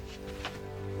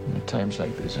 At times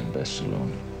like this, I'm best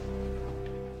alone.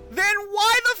 Then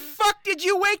why the fuck did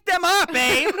you wake them up,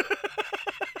 Abe?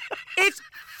 It's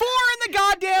 4 in the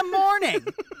goddamn morning.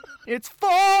 It's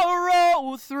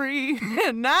 4:03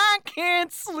 and I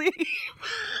can't sleep.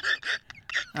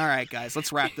 All right, guys,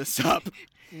 let's wrap this up.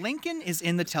 Lincoln is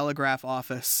in the telegraph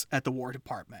office at the War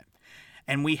Department,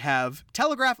 and we have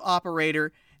telegraph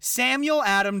operator Samuel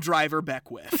Adam Driver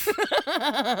Beckwith.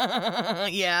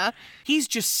 Yeah. He's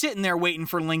just sitting there waiting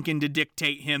for Lincoln to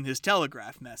dictate him his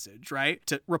telegraph message, right?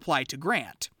 To reply to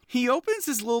Grant. He opens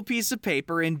his little piece of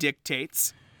paper and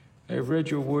dictates, I've read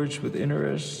your words with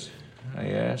interest. I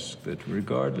ask that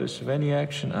regardless of any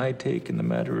action I take in the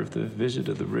matter of the visit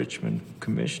of the Richmond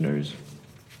commissioners,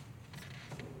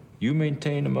 you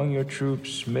maintain among your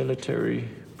troops military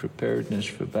preparedness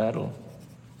for battle,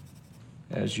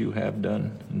 as you have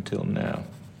done until now.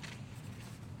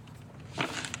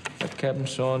 Have Captain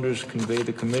Saunders convey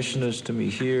the commissioners to me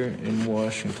here in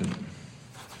Washington.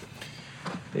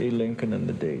 A. Lincoln and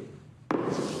the date.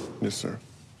 Yes, sir.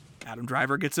 Adam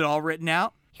Driver gets it all written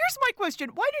out. Here's my question.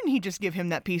 Why didn't he just give him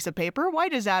that piece of paper? Why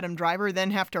does Adam Driver then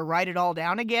have to write it all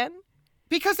down again?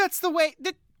 Because that's the way...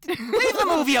 Leave the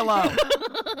movie alone.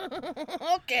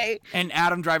 Okay. And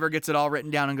Adam Driver gets it all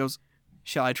written down and goes,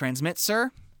 shall I transmit,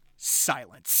 sir?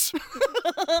 Silence.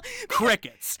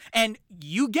 Crickets. And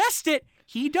you guessed it,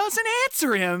 he doesn't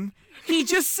answer him. He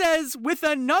just says, with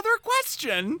another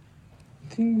question,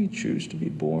 Think we choose to be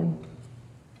born?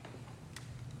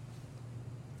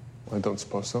 I don't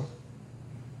suppose so.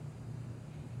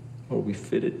 Are we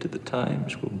fitted to the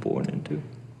times we're born into?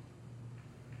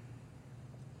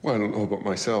 Well, I don't know about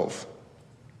myself.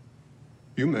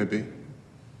 You may be.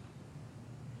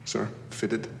 Sir,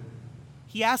 fitted.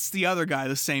 he asks the other guy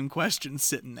the same question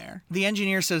sitting there. The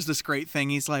engineer says this great thing.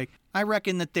 He's like, I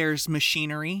reckon that there's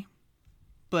machinery,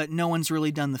 but no one's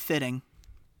really done the fitting.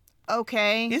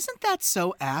 Okay. Isn't that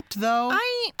so apt, though?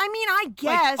 I mean, I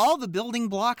guess. All the building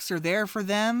blocks are there for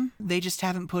them. They just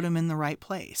haven't put them in the right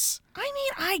place.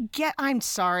 I'm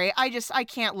sorry. I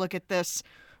can't look at this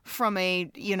from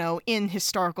a, in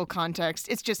historical context.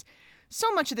 It's just, so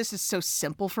much of this is so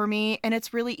simple for me, and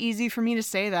it's really easy for me to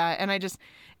say that. And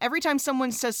every time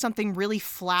someone says something really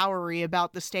flowery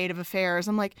about the state of affairs,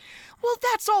 I'm like, well,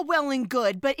 that's all well and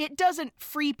good, but it doesn't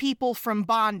free people from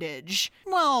bondage.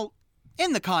 Well,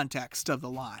 in the context of the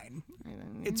line,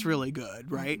 it's really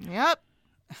good, right? Yep.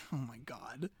 Oh my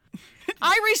God.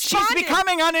 I responded. She's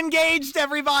becoming unengaged,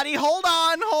 everybody. Hold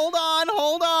on.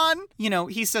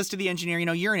 He says to the engineer,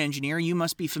 you're an engineer. You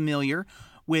must be familiar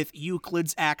with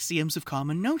Euclid's axioms of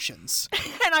common notions.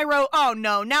 And I wrote, oh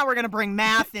no, now we're going to bring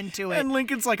math into it. And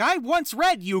Lincoln's like, I once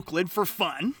read Euclid for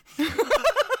fun.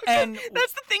 And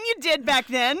that's the thing you did back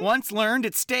then. Once learned,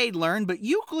 it stayed learned. But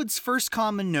Euclid's first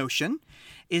common notion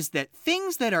is that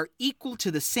things that are equal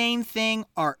to the same thing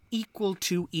are equal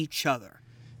to each other.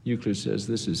 Euclid says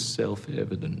this is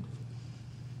self-evident.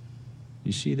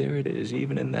 You see, there it is,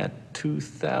 even in that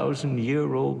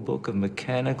 2,000-year-old book of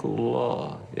mechanical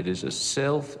law. It is a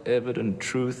self-evident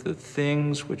truth that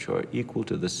things which are equal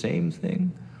to the same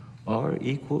thing are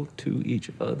equal to each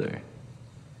other.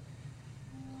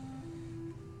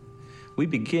 We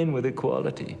begin with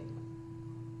equality.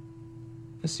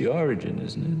 That's the origin,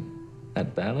 isn't it?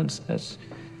 That balance, that's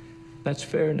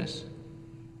fairness.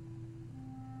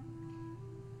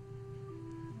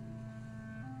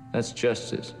 That's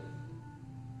justice.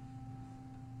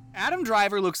 Adam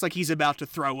Driver looks like he's about to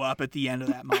throw up at the end of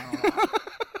that monologue.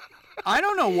 I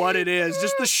don't know what it is.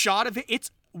 Just the shot of it,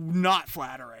 it's not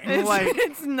flattering.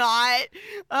 It's not.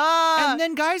 And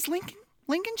then, guys,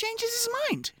 Lincoln changes his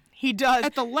mind. He does.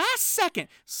 At the last second.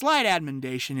 Slight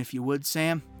admonition, if you would,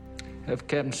 Sam. Have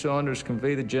Captain Saunders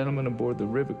convey the gentlemen aboard the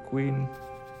River Queen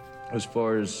as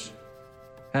far as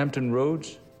Hampton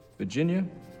Roads, Virginia,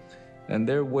 and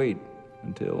there wait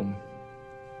until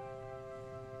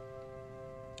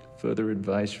further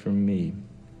advice from me.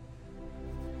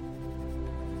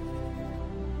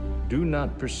 Do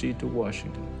not proceed to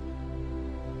Washington.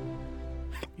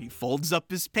 He folds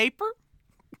up his paper,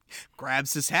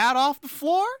 grabs his hat off the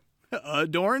floor,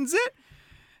 adorns it,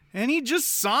 and he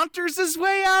just saunters his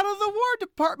way out of the War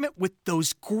Department with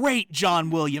those great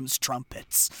John Williams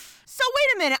trumpets. So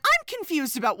wait a minute, I'm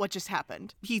confused about what just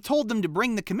happened. He told them to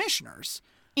bring the commissioners.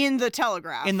 In the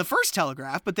telegraph. In the first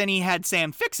telegraph, but then he had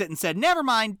Sam fix it and said, never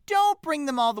mind, don't bring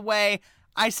them all the way.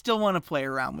 I still want to play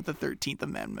around with the 13th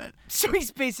Amendment. So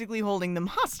he's basically holding them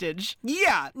hostage.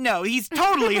 Yeah, no, he's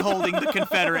totally holding the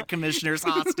Confederate commissioners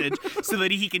hostage so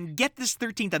that he can get this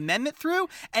 13th Amendment through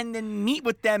and then meet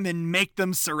with them and make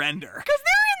them surrender. Because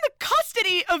they're in the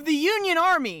custody of the Union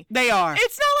Army. They are.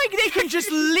 It's not like they can just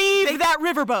leave that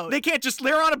riverboat.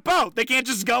 They're on a boat. They can't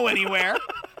just go anywhere.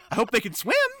 I hope they can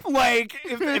swim,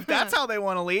 if that's how they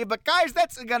want to leave. But guys,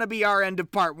 that's going to be our end of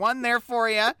part 1 there for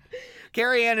you.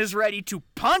 Carrie Ann is ready to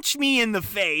punch me in the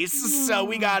face, so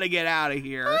we got to get out of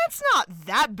here. That's not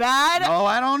that bad. Oh,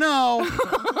 I don't know.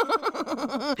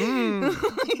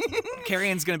 Carrie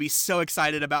Ann's going to be so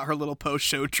excited about her little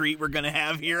post-show treat we're going to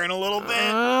have here in a little bit.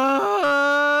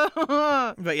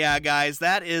 But yeah, guys,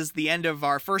 that is the end of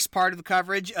our first part of the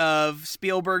coverage of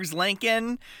Spielberg's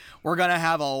Lincoln. We're going to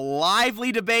have a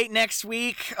lively debate next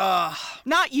week.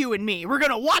 Not you and me. We're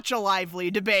going to watch a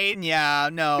lively debate. Yeah,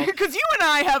 no. Because you and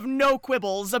I have no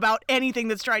quibbles about anything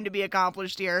that's trying to be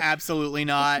accomplished here. Absolutely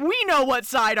not. We know what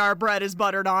side our bread is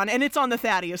buttered on, and it's on the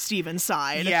Thaddeus Stevens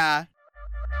side. Yeah.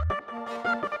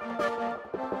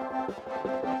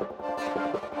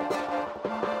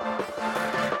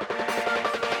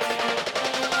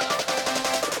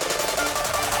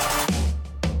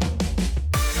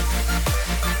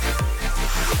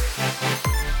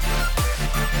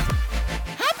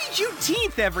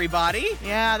 Juneteenth, everybody.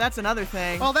 Yeah, that's another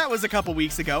thing. Well, that was a couple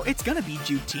weeks ago. It's gonna be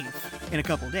Juneteenth in a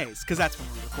couple days, because that's when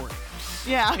we're recording.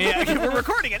 Yeah. We're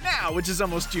recording it now, which is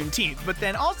almost Juneteenth. But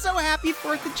then also happy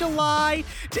 4th of July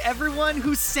to everyone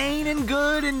who's sane and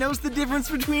good and knows the difference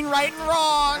between right and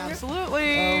wrong.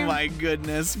 Absolutely. Oh my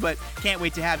goodness. But can't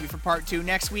wait to have you for part 2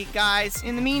 next week, guys.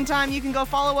 In the meantime, you can go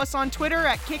follow us on Twitter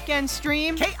at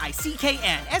KickNStream.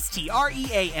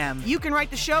 KickNStream. You can write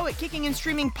the show at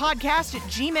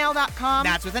kickingandstreamingpodcast@gmail.com.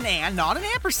 That's with an and, not an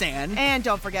ampersand. And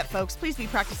don't forget, folks, please be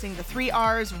practicing the 3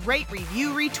 R's: rate,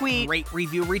 review, retweet. Rate,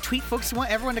 review, retweet, folks. We want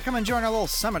everyone to come and join our little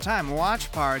summertime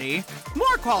watch party.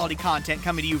 More quality content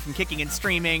coming to you from Kicking and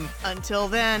Streaming. Until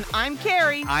then, I'm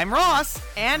Carrie. I'm Ross.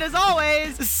 And as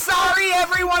always, sorry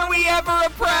everyone we ever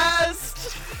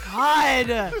oppressed.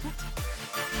 God.